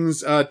fun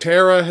things.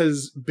 Tara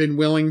has been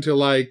willing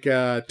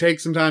to take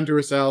some time to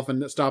herself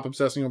and stop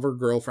obsessing over her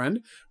girlfriend,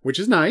 which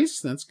is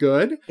nice. That's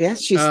good.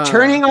 Yes, she's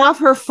turning off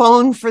her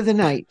phone for the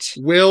night.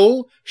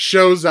 Will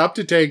shows up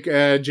to take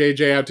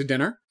JJ out to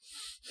dinner.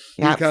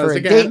 Yeah, because, for a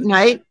again, date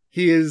night.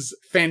 He is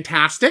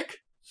fantastic.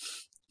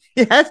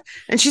 Yes,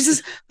 and she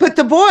says, "But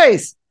the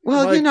boys."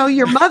 Well,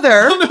 your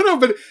mother. No,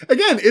 but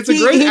again, it's a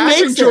great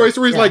acting choice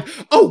where he's like,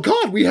 "Oh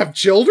God, we have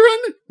children?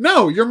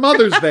 No, your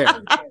mother's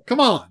there. Come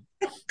on."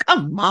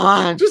 Come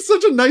on. Just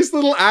such a nice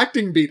little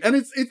acting beat. And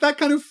it's that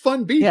kind of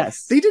fun beat.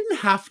 Yes. They didn't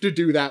have to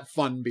do that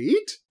fun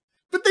beat,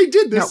 but they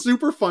did this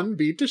super fun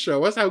beat to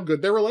show us how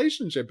good their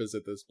relationship is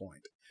at this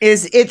point.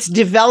 It's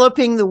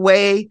developing the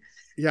way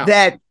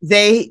that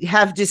they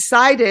have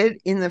decided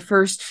in the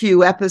first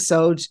few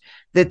episodes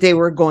that they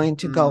were going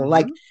to go.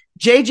 Like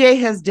JJ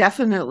has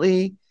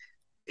definitely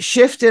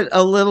shifted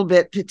a little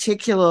bit,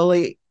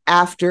 particularly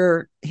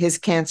after his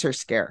cancer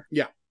scare.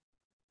 Yeah.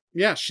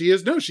 Yeah, she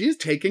is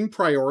taking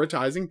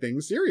prioritizing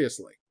things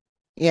seriously.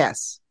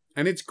 Yes.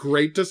 And it's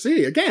great to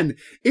see. Again,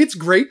 it's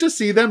great to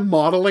see them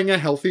modeling a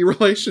healthy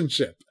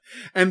relationship.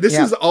 And this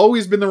has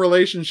always been the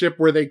relationship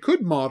where they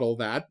could model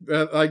that,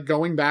 like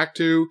going back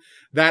to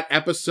that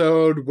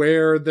episode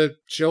where the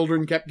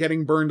children kept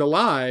getting burned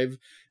alive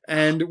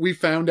and we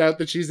found out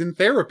that she's in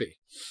therapy.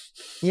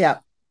 Yeah.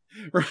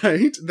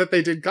 Right? That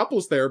they did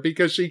couples therapy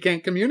because she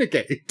can't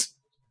communicate.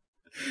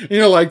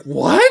 Like,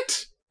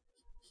 what?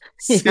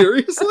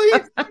 Seriously?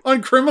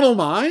 On Criminal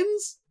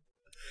Minds?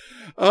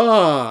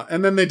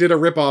 And then they did a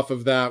ripoff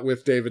of that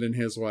with David and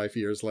his wife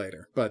years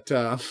later. But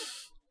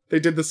they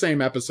did the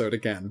same episode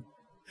again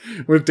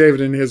with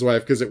David and his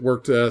wife because it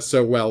worked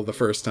so well the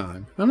first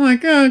time. I'm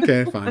like,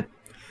 okay, fine.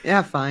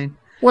 Yeah, fine.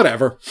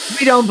 Whatever.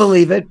 We don't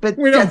believe it, but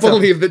we don't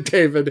believe that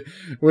David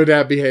would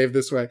behave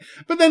this way.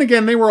 But then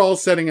again, they were all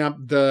setting up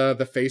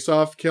the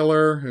face-off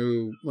killer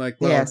who,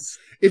 yes.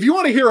 If you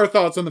want to hear our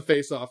thoughts on the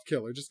face-off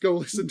killer, just go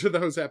listen to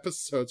those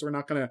episodes. We're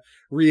not going to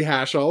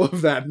rehash all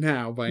of that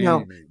now by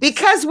any means.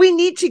 Because we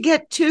need to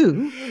get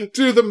to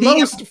the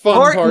most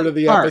fun part of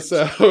the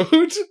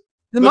episode.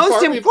 The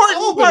most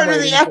important part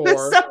of the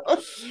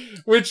episode.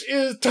 Which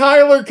is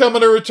Tyler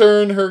coming to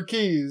return her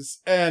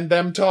keys and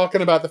them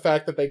talking about the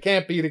fact that they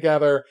can't be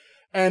together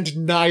and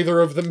neither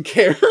of them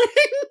caring.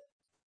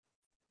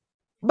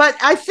 But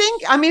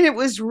it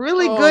was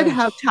really good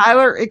how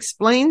Tyler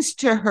explains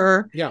to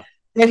her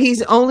that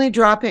he's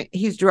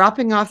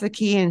dropping off the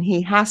key and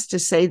he has to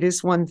say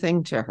this one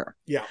thing to her.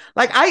 Yeah.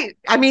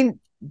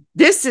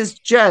 This is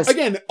just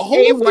again,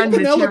 all of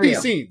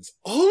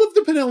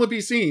the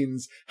Penelope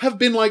scenes have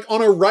been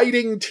on a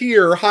writing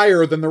tier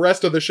higher than the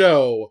rest of the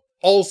show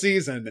all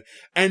season,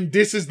 and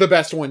this is the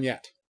best one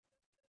yet.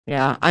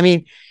 Yeah,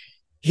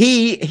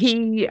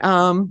 he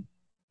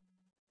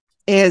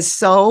is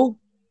so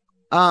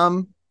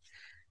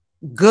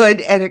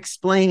good at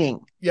explaining.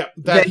 Yeah,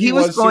 that he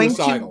was going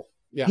suicidal.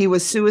 He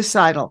was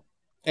suicidal.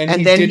 And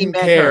he then didn't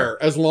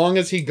care. As long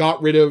as he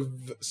got rid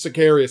of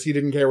Sicarius, he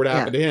didn't care what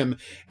happened to him.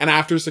 And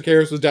after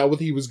Sicarius was dealt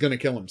with, he was going to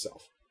kill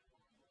himself.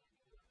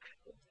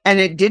 And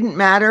it didn't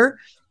matter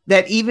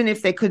that even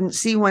if they couldn't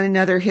see one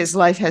another, his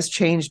life has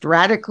changed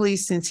radically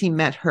since he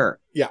met her.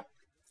 Yeah.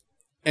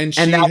 And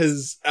she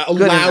has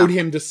allowed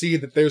him to see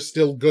that there's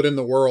still good in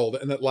the world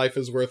and that life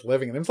is worth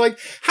living. And it's like,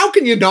 how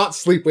can you not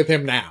sleep with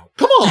him now?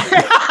 Come on.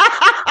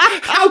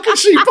 How could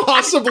she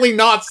possibly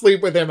not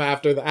sleep with him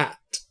after that?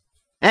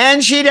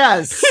 And she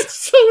does.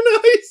 It's so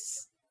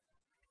nice.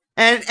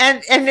 And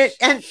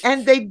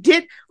they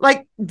did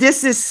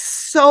this is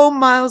so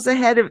miles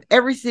ahead of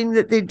everything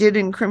that they did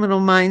in Criminal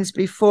Minds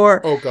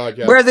before. Oh God,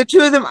 yeah. Where the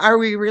two of them, are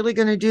we really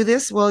going to do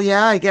this? Well,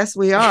 yeah, I guess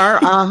we are.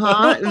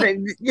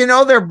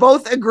 They're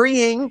both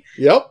agreeing.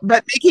 Yep.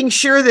 But making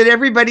sure that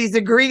everybody's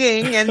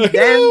agreeing, and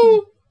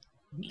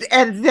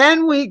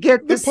then we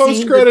get the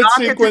post-credit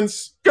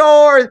sequence.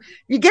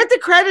 You get the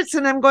credits,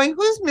 and I'm going,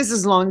 "Who's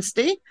Mrs.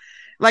 Longsty?"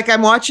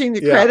 I'm watching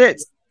the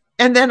credits,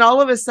 and then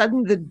all of a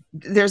sudden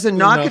there's a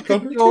knock at the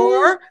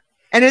door,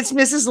 and it's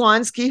Mrs.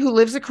 Lonsky, who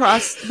lives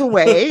across the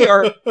way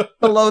or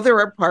below their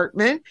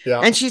apartment. Yeah.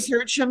 And she's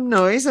heard some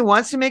noise and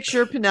wants to make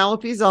sure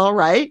Penelope's all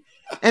right.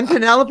 And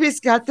Penelope's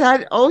got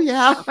that, oh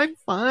yeah, I'm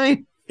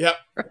fine. Yep.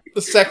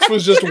 The sex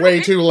was just way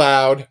too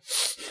loud.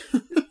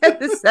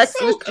 The sex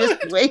was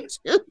just way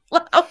too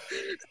loud.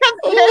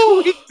 And then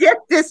we get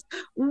this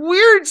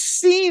weird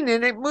scene,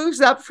 and it moves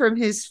up from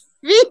his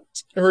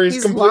feet. Where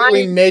he's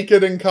completely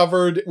naked and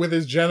covered with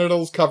his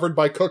genitals covered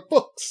by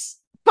cookbooks.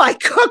 By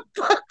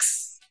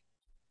cookbooks.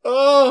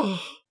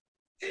 Oh.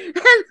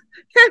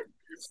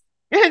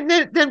 And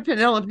then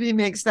Penelope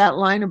makes that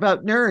line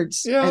about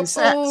nerds and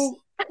sex. Oh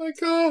my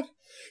God.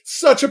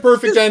 Such a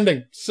perfect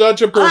ending.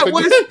 Such a perfect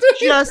ending.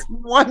 Just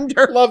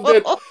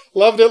wonderful.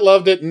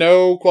 Loved it.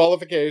 No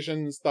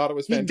qualifications. Thought it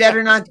was fantastic. He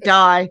better not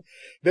die.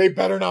 They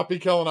better not be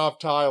killing off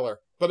Tyler.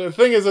 But the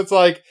thing is, it's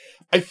like,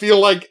 I feel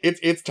like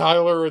it's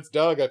Tyler or it's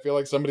Doug. I feel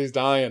like somebody's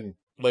dying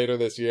later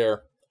this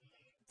year.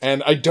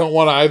 And I don't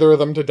want either of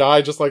them to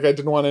die, just like I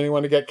didn't want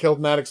anyone to get killed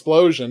in that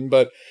explosion.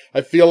 But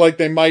I feel like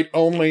they might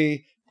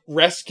only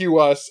rescue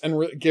us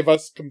and give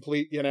us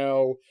complete,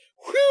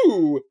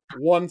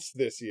 once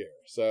this year.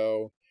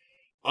 So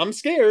I'm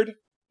scared.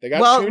 They got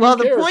well,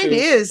 the point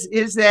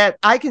is that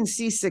I can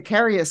see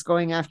Sicarius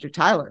going after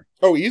Tyler.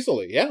 Oh,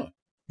 easily, yeah.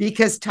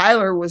 Because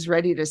Tyler was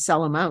ready to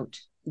sell him out.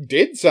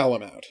 Did sell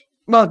him out.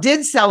 Well,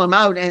 did sell him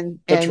out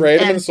and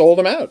betrayed him and sold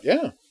him out,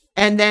 yeah.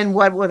 And then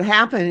what would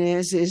happen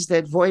is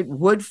that Voight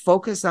would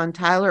focus on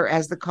Tyler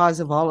as the cause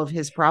of all of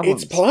his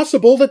problems. It's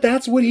possible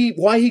that's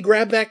why he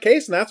grabbed that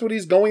case, and that's what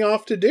he's going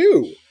off to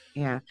do.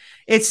 Yeah.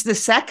 It's the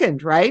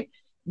second, right?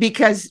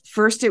 Because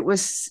first it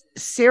was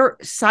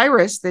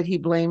Cyrus that he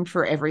blamed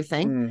for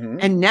everything. Mm-hmm.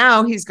 And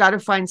now he's got to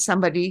find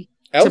somebody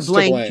else to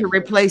blame to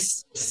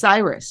replace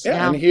Cyrus.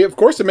 Yeah, and he, of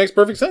course, it makes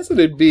perfect sense that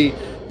it'd be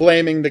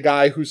blaming the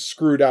guy who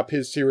screwed up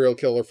his serial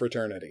killer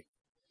fraternity.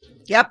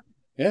 Yep.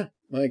 Yeah,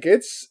 like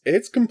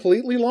it's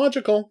completely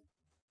logical.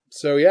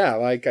 So yeah,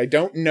 like I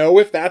don't know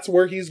if that's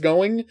where he's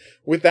going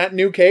with that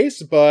new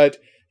case, but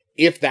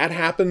if that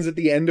happens at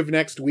the end of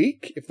next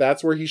week, if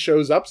that's where he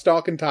shows up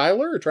stalking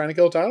Tyler or trying to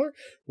kill Tyler,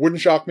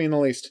 wouldn't shock me in the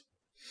least.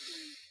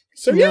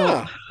 So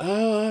yeah,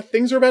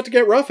 things are about to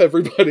get rough,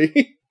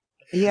 everybody.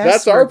 Yes,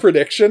 that's our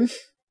prediction.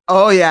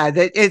 Oh yeah,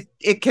 that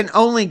it can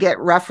only get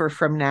rougher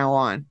from now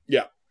on.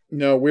 Yeah,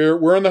 no,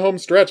 we're in the home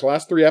stretch.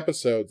 Last 3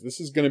 episodes. This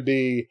is going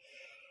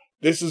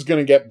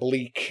to get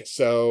bleak.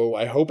 So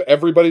I hope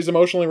everybody's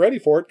emotionally ready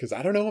for it, because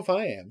I don't know if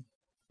I am.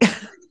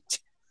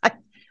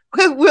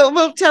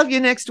 We'll tell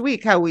you next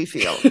week how we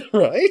feel.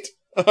 Right?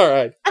 All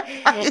right.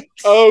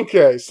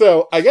 Okay,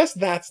 so I guess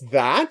that's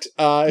that.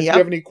 If you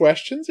have any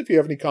questions, if you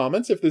have any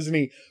comments, if there's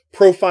any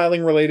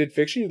profiling-related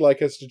fiction you'd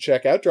like us to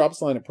check out, drop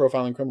us a line at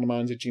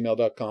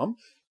profilingcriminalminds@gmail.com.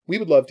 We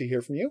would love to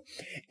hear from you.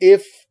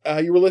 If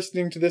you were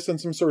listening to this on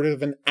some sort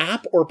of an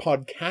app or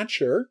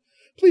podcatcher,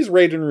 please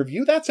rate and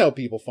review. That's how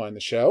people find the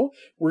show.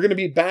 We're going to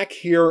be back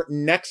here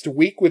next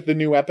week with the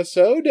new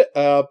episode.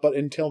 But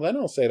until then,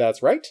 I'll say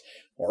that's right.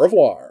 Au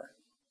revoir.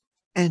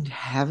 And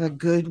have a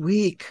good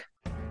week.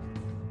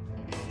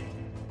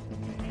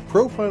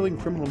 Profiling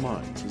Criminal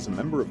Minds is a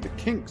member of the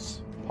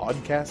Kinks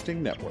Podcasting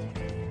Network.